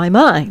married in my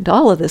mind,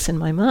 all of this in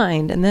my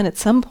mind. And then at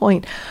some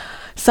point,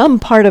 some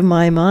part of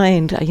my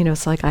mind,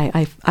 it's like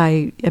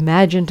I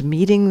imagined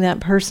meeting that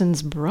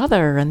person's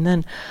brother, and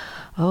then,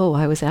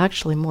 I was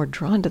actually more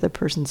drawn to the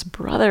person's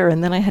brother,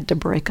 and then I had to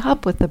break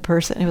up with the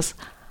person. It's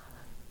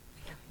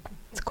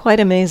quite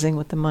amazing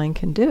what the mind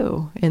can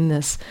do in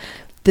this.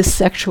 This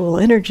sexual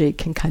energy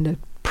can kind of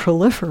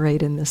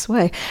proliferate in this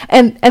way.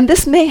 And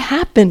this may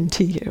happen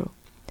to you.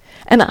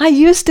 And I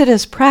used it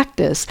as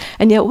practice,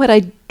 and yet what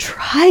I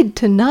tried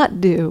to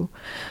not do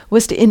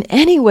was to in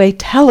any way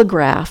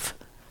telegraph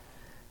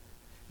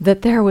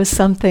that there was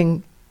some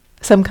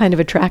kind of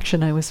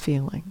attraction I was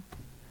feeling.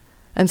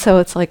 And so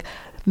it's like,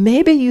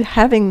 maybe you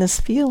having this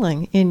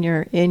feeling in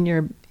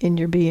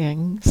your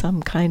being,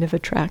 some kind of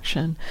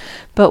attraction.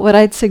 But what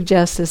I'd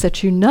suggest is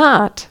that you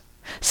not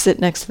sit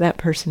next to that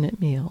person at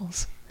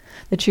meals,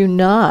 that you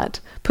not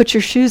put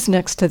your shoes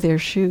next to their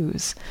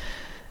shoes,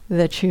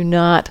 that you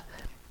not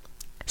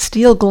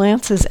steal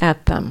glances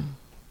at them.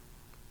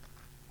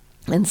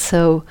 And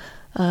so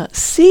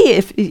see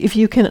if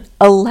you can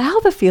allow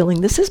the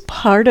feeling. This is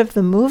part of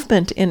the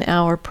movement in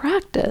our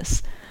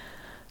practice.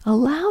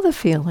 Allow the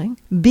feeling,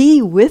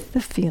 be with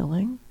the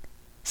feeling.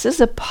 This is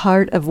a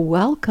part of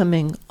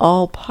welcoming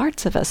all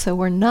parts of us. So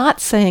we're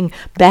not saying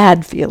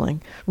bad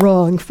feeling,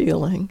 wrong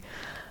feeling,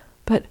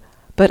 but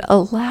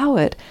allow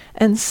it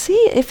and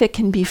see if it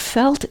can be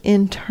felt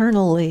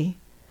internally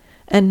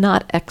and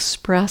not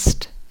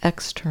expressed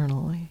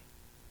externally.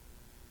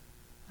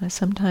 I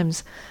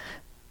sometimes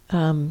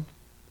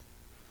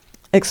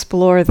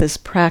explore this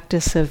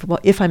practice of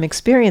if I'm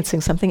experiencing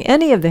something,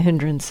 any of the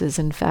hindrances,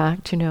 in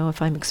fact,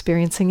 if I'm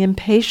experiencing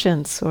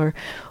impatience or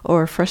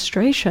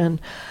frustration,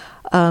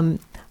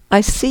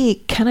 I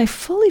see, can I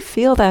fully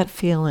feel that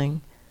feeling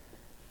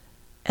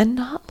and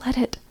not let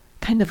it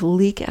kind of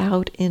leak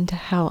out into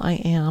how I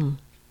am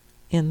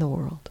in the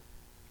world?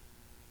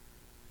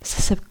 This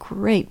is a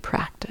great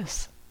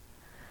practice.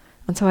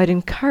 And so I'd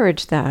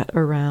encourage that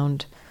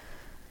around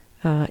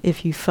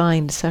if you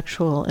find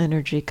sexual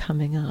energy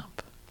coming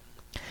up.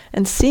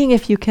 And seeing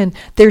if you can,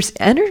 there's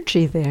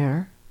energy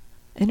there,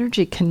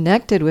 energy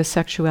connected with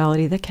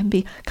sexuality that can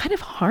be kind of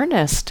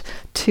harnessed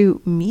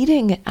to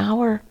meeting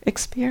our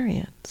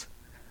experience.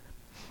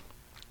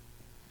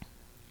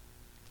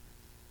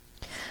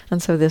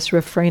 And so this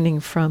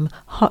refraining from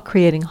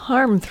creating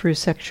harm through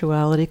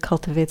sexuality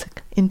cultivates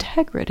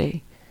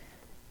integrity.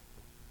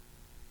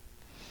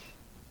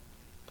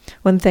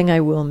 One thing I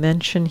will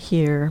mention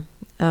here,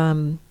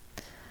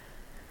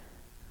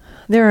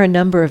 there are a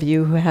number of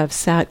you who have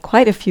sat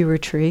quite a few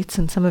retreats,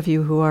 and some of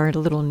you who are a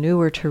little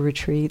newer to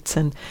retreats.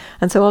 And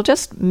so I'll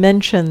just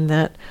mention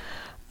that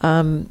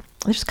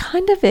there's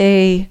kind of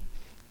a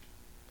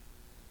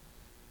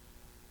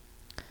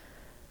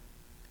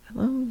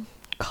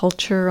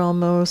culture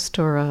almost,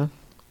 or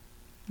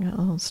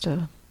just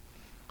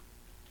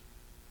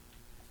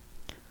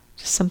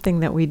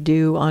something that we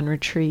do on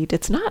retreat.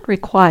 It's not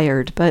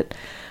required, but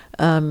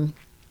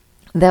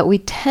that we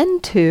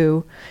tend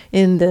to,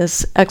 in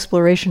this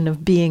exploration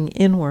of being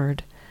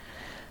inward,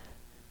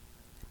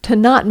 to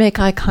not make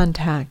eye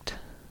contact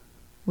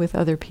with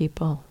other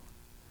people.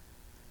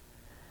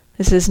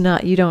 This is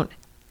not, you don't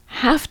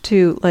have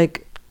to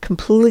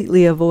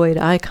completely avoid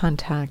eye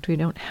contact. We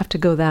don't have to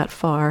go that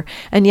far.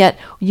 And yet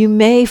you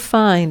may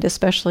find,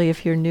 especially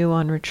if you're new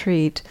on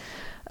retreat,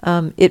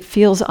 it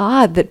feels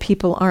odd that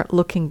people aren't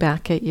looking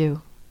back at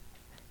you.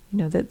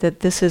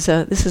 That this is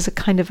a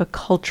kind of a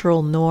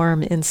cultural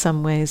norm in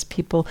some ways.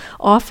 People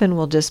often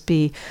will just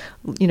be,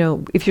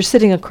 if you're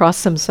sitting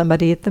across from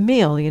somebody at the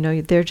meal,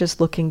 they're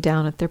just looking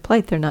down at their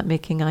plate. They're not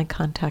making eye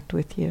contact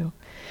with you.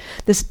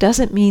 This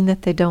doesn't mean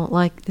that they don't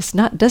like.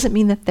 Doesn't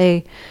mean that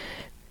they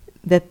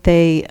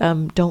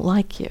don't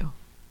like you.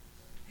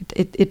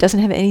 It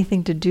doesn't have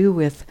anything to do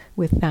with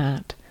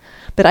that.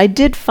 But I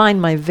did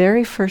find my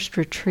very first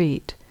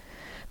retreat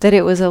that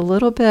it was a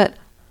little bit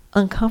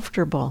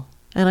uncomfortable.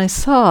 And I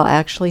saw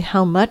actually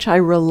how much I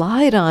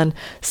relied on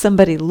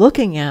somebody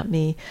looking at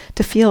me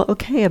to feel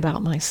okay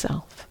about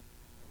myself.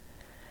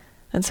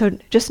 And so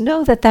just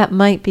know that that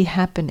might be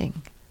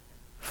happening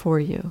for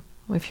you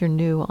if you're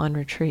new on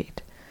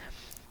retreat.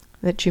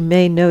 That you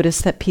may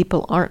notice that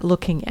people aren't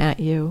looking at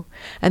you,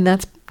 and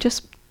that's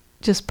just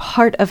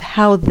part of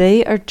how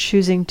they are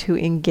choosing to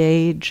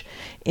engage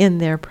in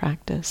their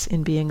practice,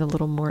 in being a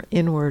little more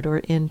inward or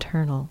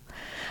internal.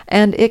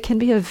 And it can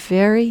be a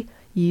very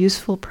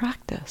useful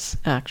practice,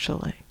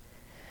 actually,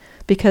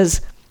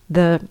 because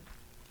the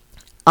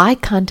eye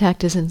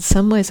contact is in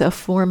some ways a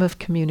form of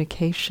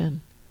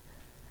communication.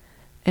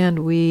 And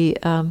we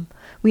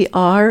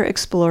are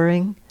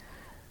exploring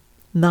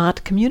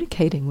not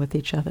communicating with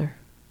each other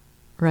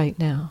right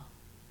now,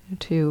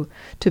 to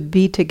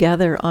be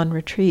together on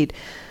retreat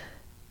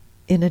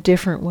in a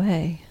different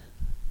way.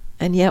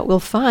 And yet we'll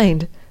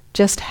find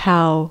just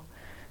how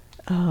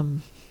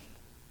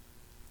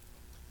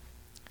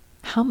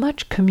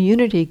much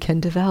community can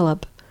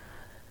develop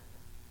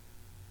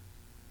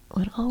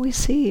when all we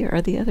see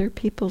are the other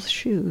people's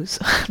shoes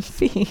and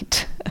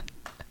feet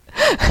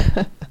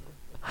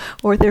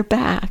or their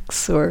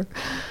backs, or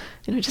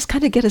just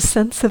kind of get a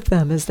sense of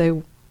them as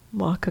they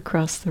walk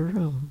across the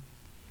room.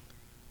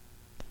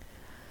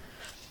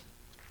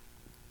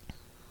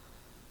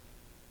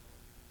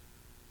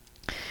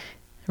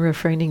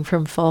 Refraining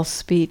from false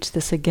speech.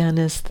 This again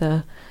is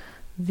the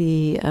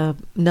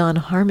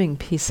non-harming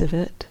piece of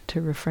it,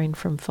 to refrain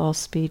from false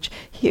speech.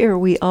 Here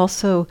we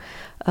also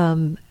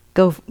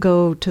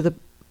go to the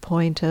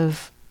point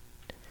of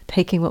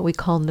taking what we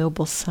call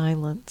noble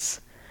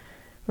silence,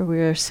 where we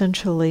are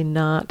essentially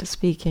not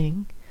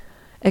speaking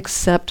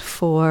except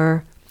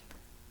for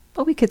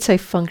what we could say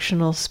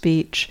functional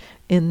speech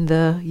in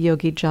the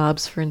yogi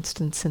jobs, for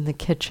instance, in the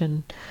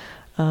kitchen.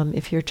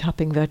 If you're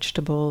chopping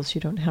vegetables,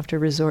 you don't have to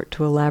resort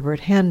to elaborate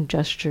hand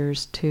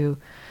gestures to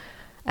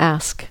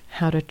ask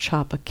how to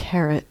chop a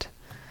carrot.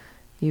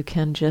 You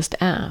can just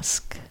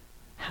ask,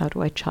 how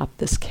do I chop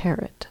this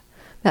carrot?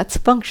 That's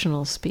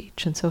functional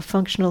speech, and so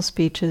functional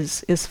speech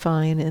is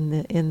fine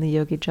in the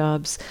yogi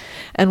jobs.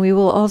 And we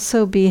will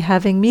also be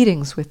having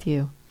meetings with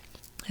you,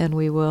 and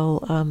we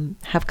will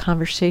have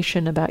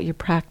conversation about your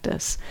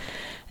practice.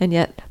 And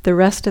yet the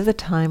rest of the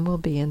time will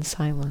be in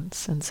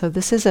silence. And so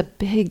this is a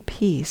big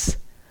piece.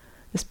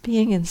 This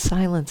being in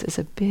silence is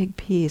a big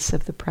piece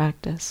of the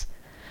practice.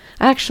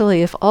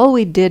 Actually, if all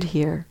we did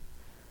here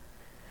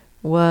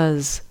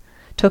was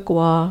took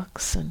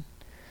walks and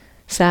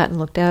sat and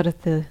looked out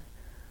at the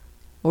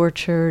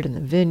orchard and the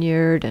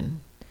vineyard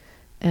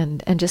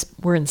and just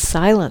were in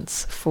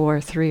silence for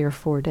 3 or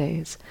 4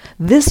 days,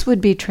 this would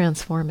be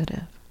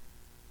transformative.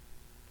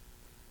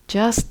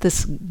 Just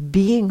this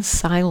being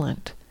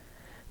silent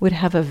would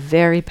have a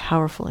very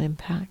powerful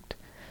impact.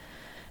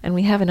 And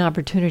we have an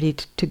opportunity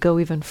to go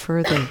even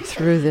further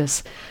through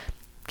this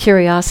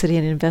curiosity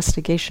and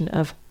investigation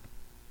of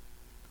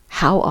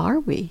how are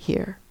we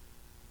here?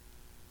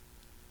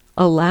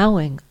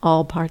 Allowing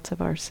all parts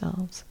of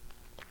ourselves.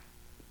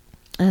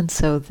 And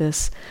so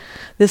this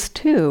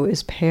too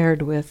is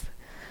paired with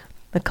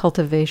the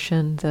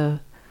cultivation, the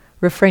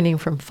refraining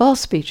from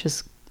false speech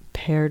is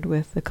paired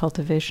with the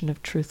cultivation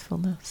of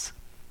truthfulness.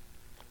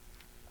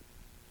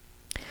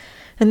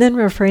 And then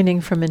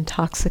refraining from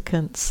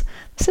intoxicants.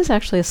 This is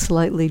actually a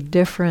slightly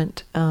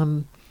different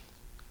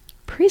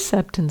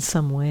precept in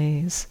some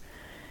ways,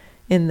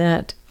 in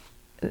that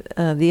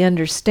the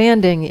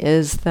understanding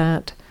is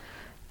that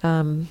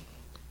the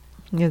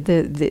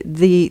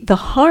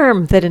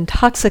harm that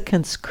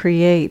intoxicants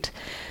create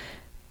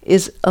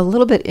is a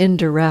little bit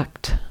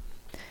indirect.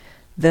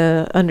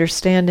 The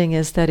understanding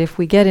is that if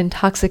we get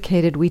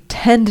intoxicated, we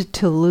tend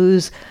to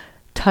lose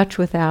touch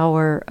with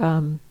our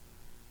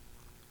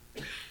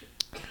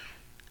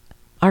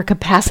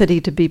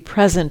capacity to be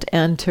present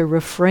and to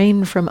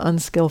refrain from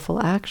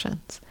unskillful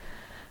actions.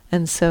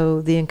 And so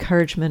the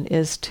encouragement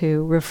is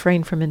to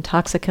refrain from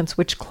intoxicants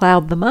which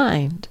cloud the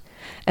mind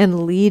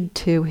and lead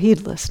to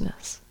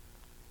heedlessness.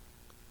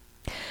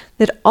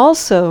 That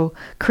also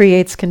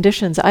creates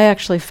conditions. I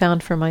actually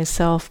found for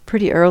myself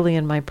pretty early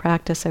in my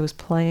practice, I was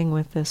playing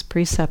with this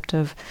precept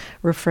of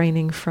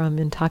refraining from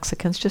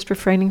intoxicants, just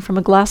refraining from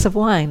a glass of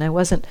wine. I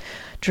wasn't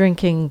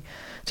drinking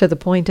to the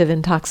point of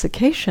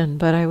intoxication,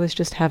 but I was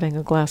just having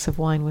a glass of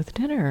wine with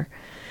dinner.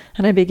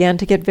 And I began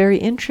to get very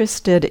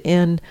interested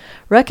in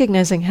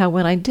recognizing how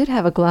when I did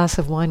have a glass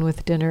of wine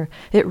with dinner,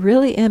 it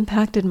really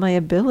impacted my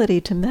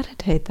ability to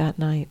meditate that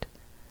night.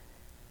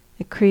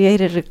 It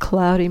created a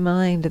cloudy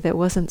mind that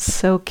wasn't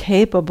so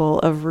capable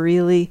of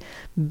really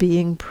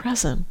being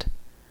present.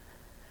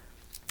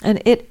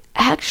 And it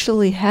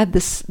actually had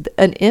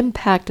an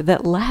impact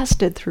that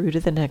lasted through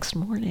to the next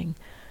morning.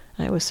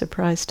 I was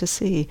surprised to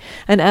see.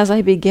 And as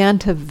I began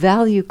to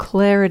value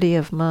clarity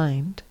of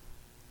mind,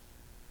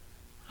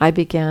 I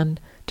began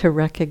to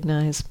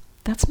recognize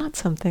that's not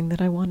something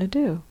that I want to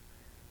do,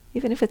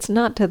 even if it's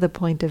not to the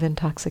point of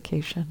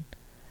intoxication.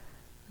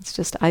 It's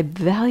just I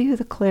value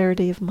the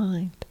clarity of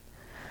mind.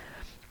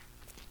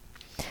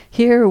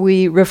 Here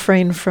we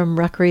refrain from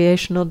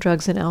recreational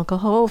drugs and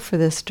alcohol for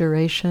this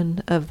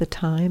duration of the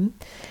time.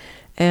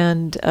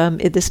 And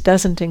this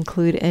doesn't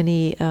include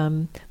any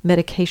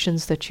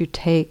medications that you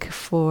take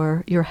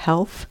for your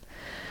health.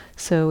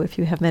 So if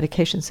you have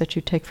medications that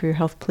you take for your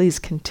health, please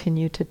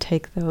continue to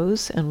take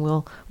those, and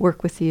we'll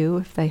work with you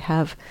if they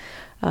have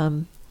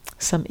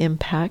some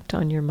impact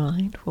on your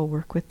mind. We'll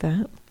work with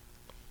that.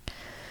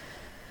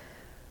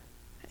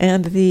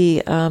 And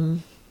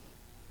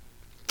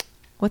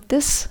what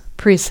this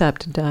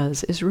precept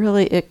does is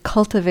really it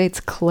cultivates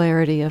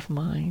clarity of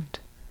mind.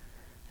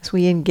 As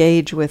we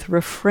engage with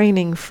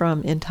refraining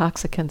from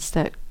intoxicants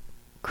that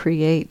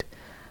cloud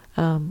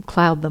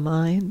the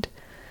mind,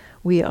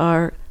 we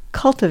are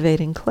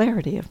cultivating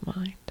clarity of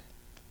mind.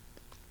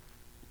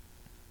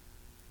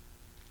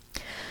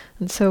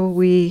 And so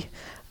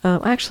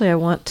I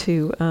want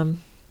to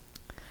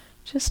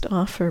just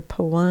offer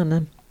Pawan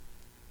a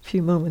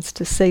few moments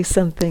to say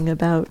something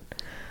about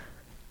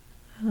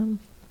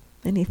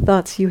any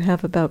thoughts you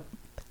have about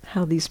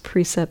how these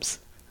precepts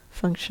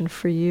function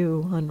for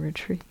you on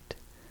retreat.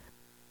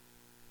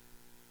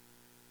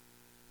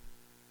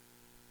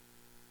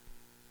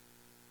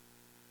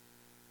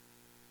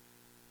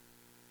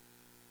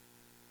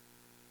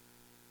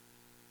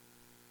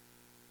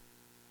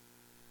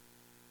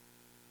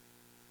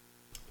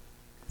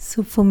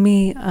 So for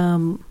me,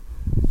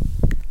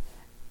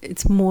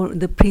 it's more,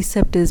 the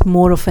precept is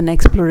more of an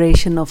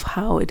exploration of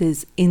how it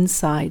is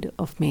inside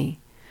of me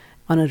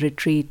on a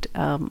retreat.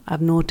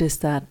 I've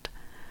noticed that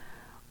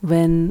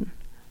when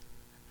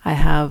I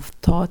have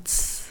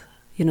thoughts,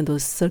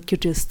 those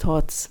circuitous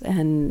thoughts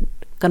and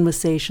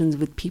conversations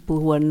with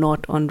people who are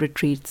not on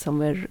retreat,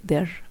 somewhere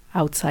they're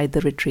outside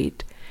the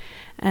retreat,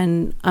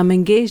 and I'm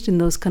engaged in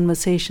those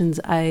conversations,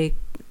 I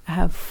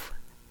have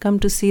come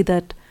to see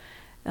that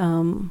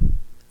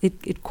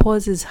it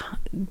causes,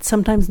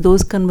 sometimes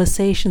those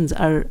conversations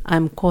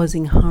I'm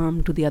causing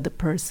harm to the other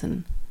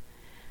person,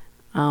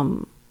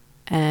 and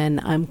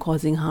I'm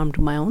causing harm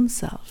to my own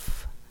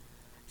self.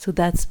 So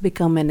that's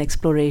become an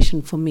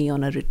exploration for me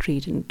on a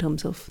retreat in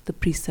terms of the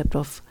precept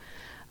of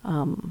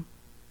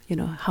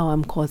how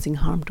I'm causing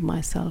harm to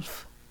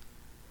myself.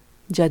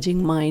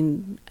 Judging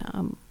mind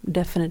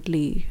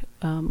definitely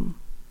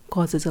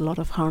causes a lot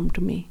of harm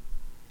to me.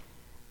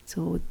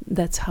 So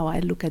that's how I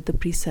look at the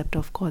precept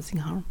of causing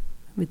harm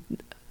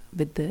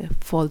with the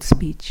false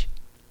speech.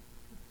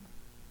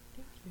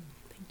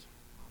 Thank you.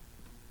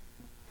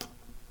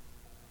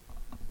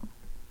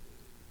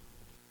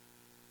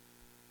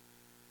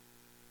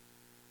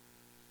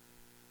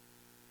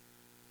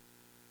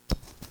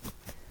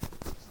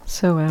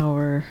 So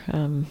our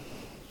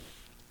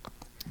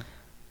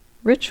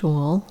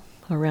ritual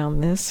around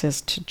this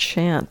is to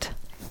chant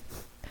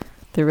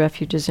the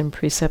refuges and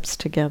precepts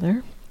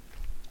together.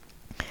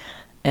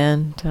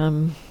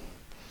 And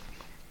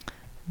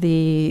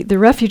the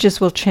refuges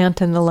will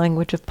chant in the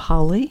language of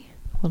Pali.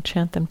 We'll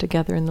chant them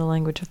together in the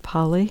language of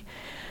Pali.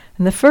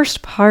 And the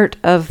first part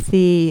of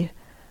the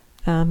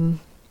chant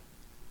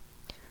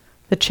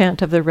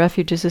of the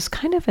refuges is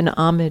kind of an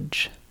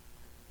homage.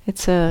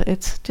 It's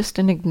just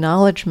an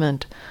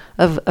acknowledgement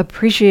of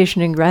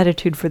appreciation and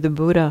gratitude for the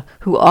Buddha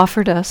who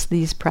offered us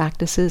these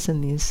practices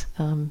and these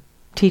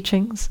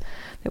teachings,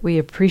 that we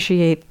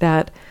appreciate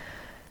that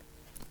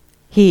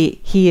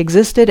he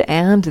existed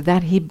and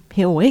that he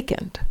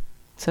awakened.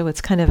 So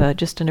it's kind of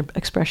just an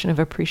expression of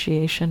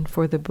appreciation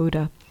for the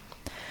Buddha.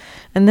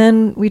 And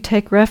then we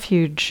take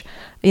refuge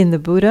in the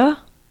Buddha,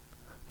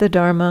 the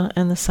Dharma,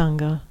 and the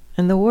Sangha.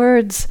 And the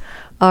words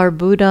are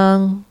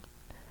Buddhang,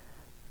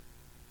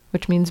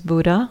 which means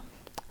Buddha,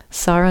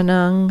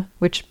 Saranang,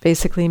 which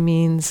basically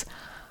means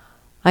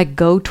I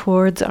go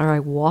towards or I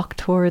walk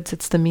towards.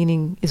 The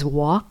meaning is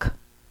walk.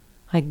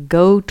 I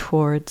go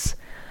towards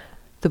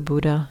the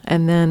Buddha.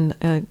 And then,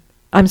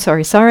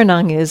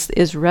 Saranang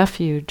is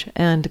refuge,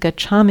 and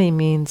Gacchami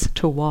means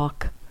to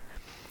walk.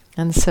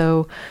 And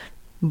so,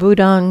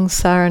 Buddhang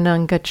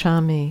Saranang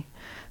Gacchami,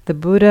 the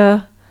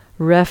Buddha,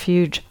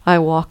 refuge, I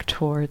walk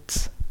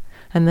towards.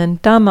 And then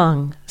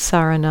Dhammang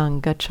Saranang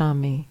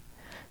Gacchami,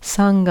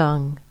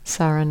 Sanghang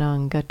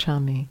Saranang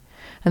Gacchami.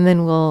 And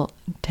then we'll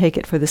take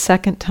it for the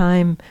second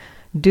time,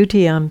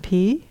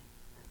 Dutiyampi,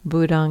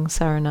 Buddhang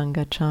Saranang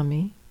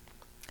Gacchami,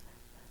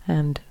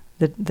 and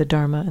the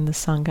Dharma and the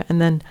Sangha. And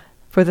then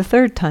for the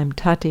third time,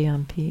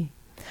 Tatiyampi.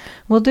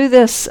 We'll do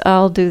this,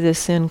 I'll do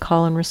this in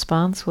call and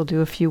response. We'll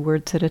do a few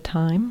words at a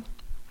time.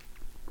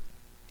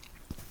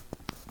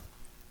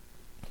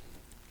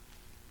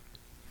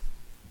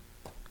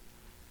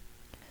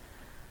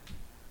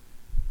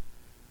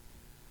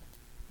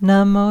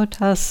 Namo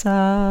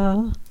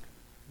tassa.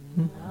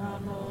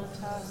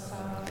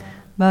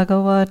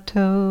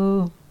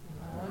 Bhagavato.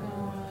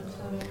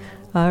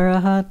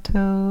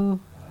 Arahato.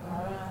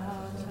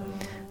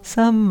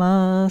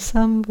 Samma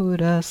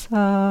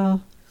Sambuddhassa.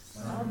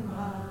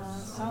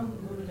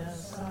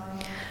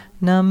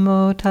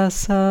 Namo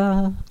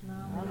tassa.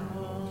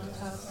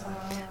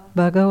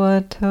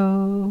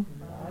 Bhagavato.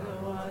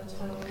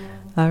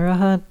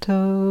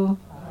 Arahato.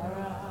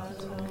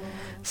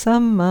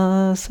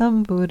 Samma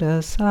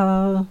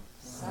Sambuddhassa.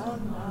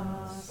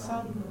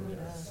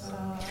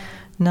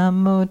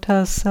 Namo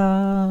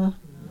tassa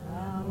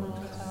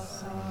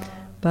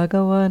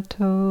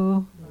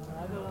bhagavato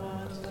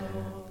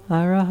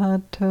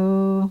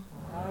arahato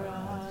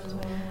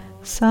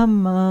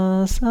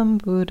samma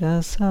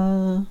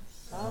sambuddhassa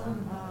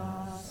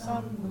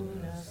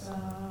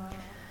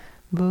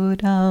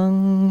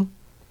Buddhang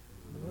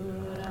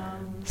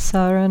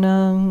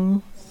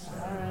saranang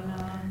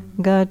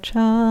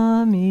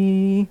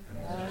gacchami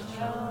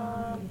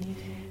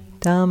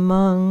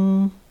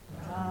Dhammang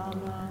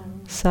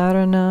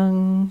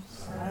saranang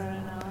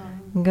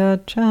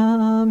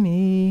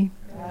gacchami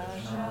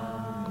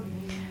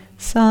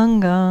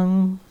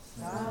Sanghang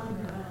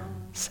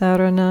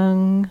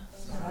saranang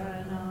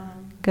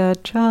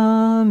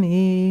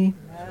gacchami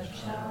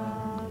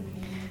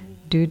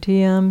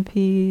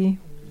Dutiyampi.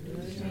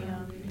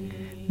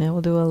 Now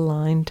we'll do a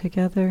line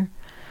together.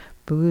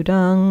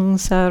 Buddhang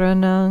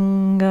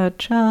saranang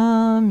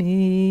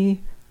gacchami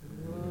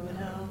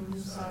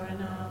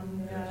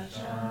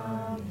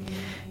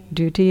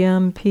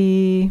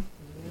Dutiyampi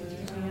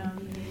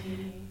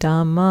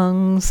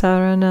Dhammang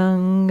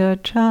saranang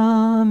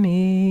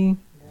gacchami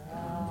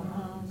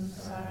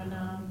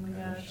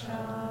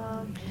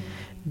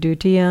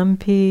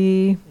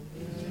Dutiyampi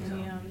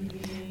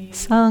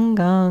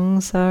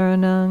Sanghang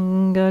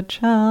saranang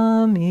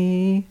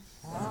gacchami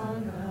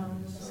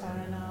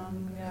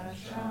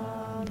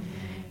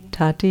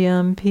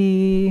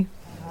Tatiyampi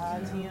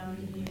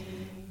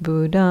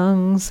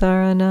Buddhang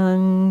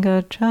saranang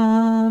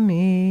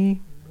gacchami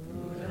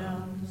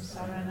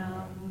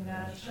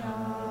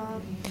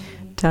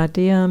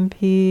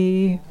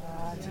Tatiyampi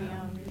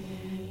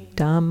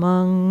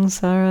Dhammang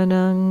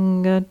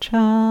saranang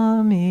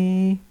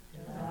gacchami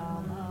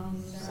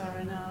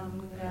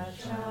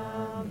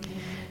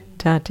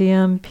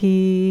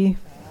Tatiyampi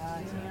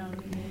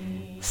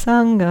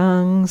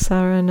Sanghang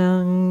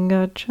saranang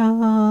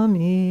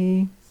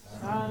gacchami.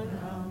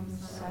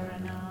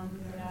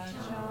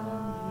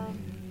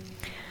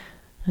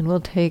 And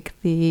we'll take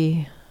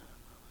the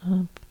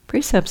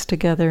precepts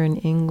together in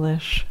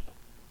English.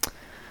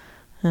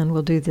 And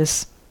we'll do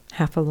this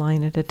half a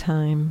line at a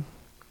time.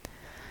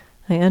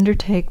 I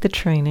undertake the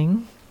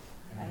training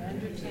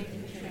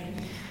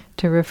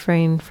to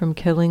refrain from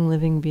killing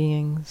living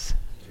beings.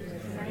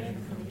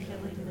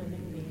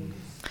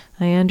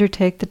 I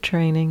undertake the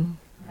training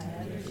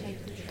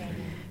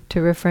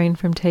to refrain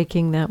from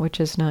taking that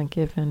which is not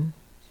given.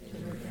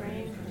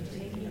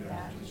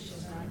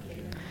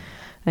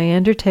 I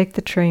undertake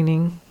the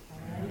training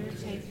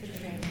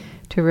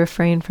to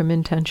refrain from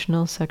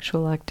intentional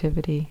sexual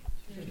activity.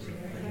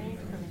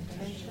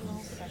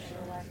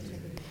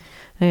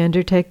 I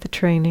undertake the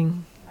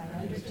training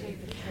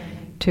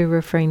to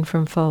refrain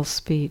from false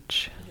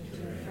speech.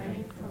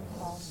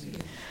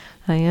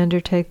 I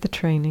undertake the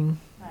training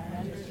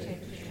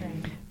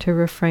to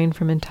refrain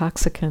from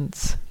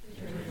intoxicants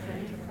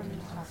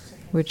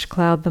which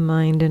cloud the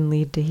mind and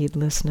lead to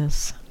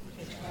heedlessness.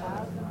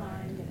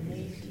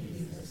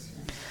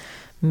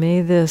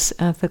 May this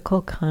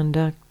ethical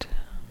conduct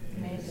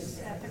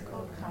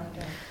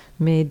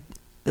may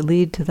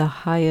lead to the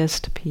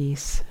highest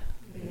peace.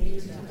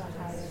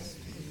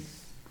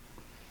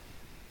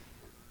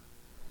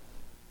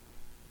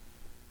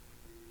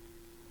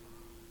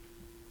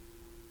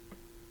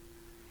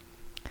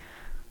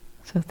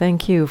 So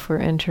thank you for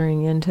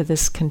entering into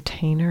this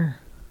container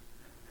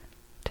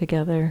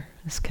together,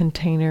 this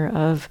container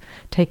of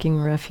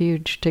taking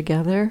refuge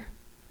together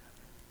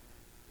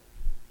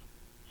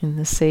in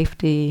the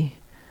safety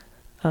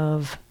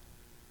of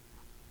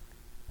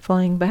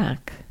flying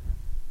back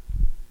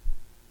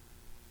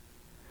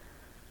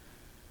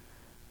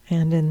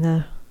and in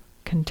the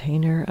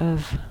container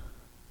of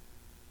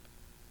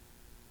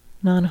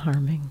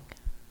non-harming.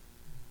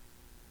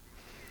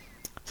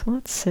 So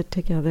let's sit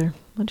together.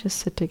 We'll just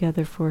sit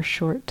together for a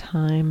short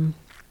time.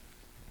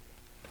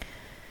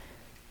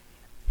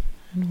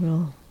 And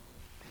we'll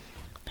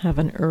have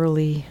an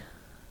early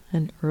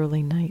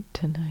night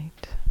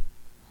tonight.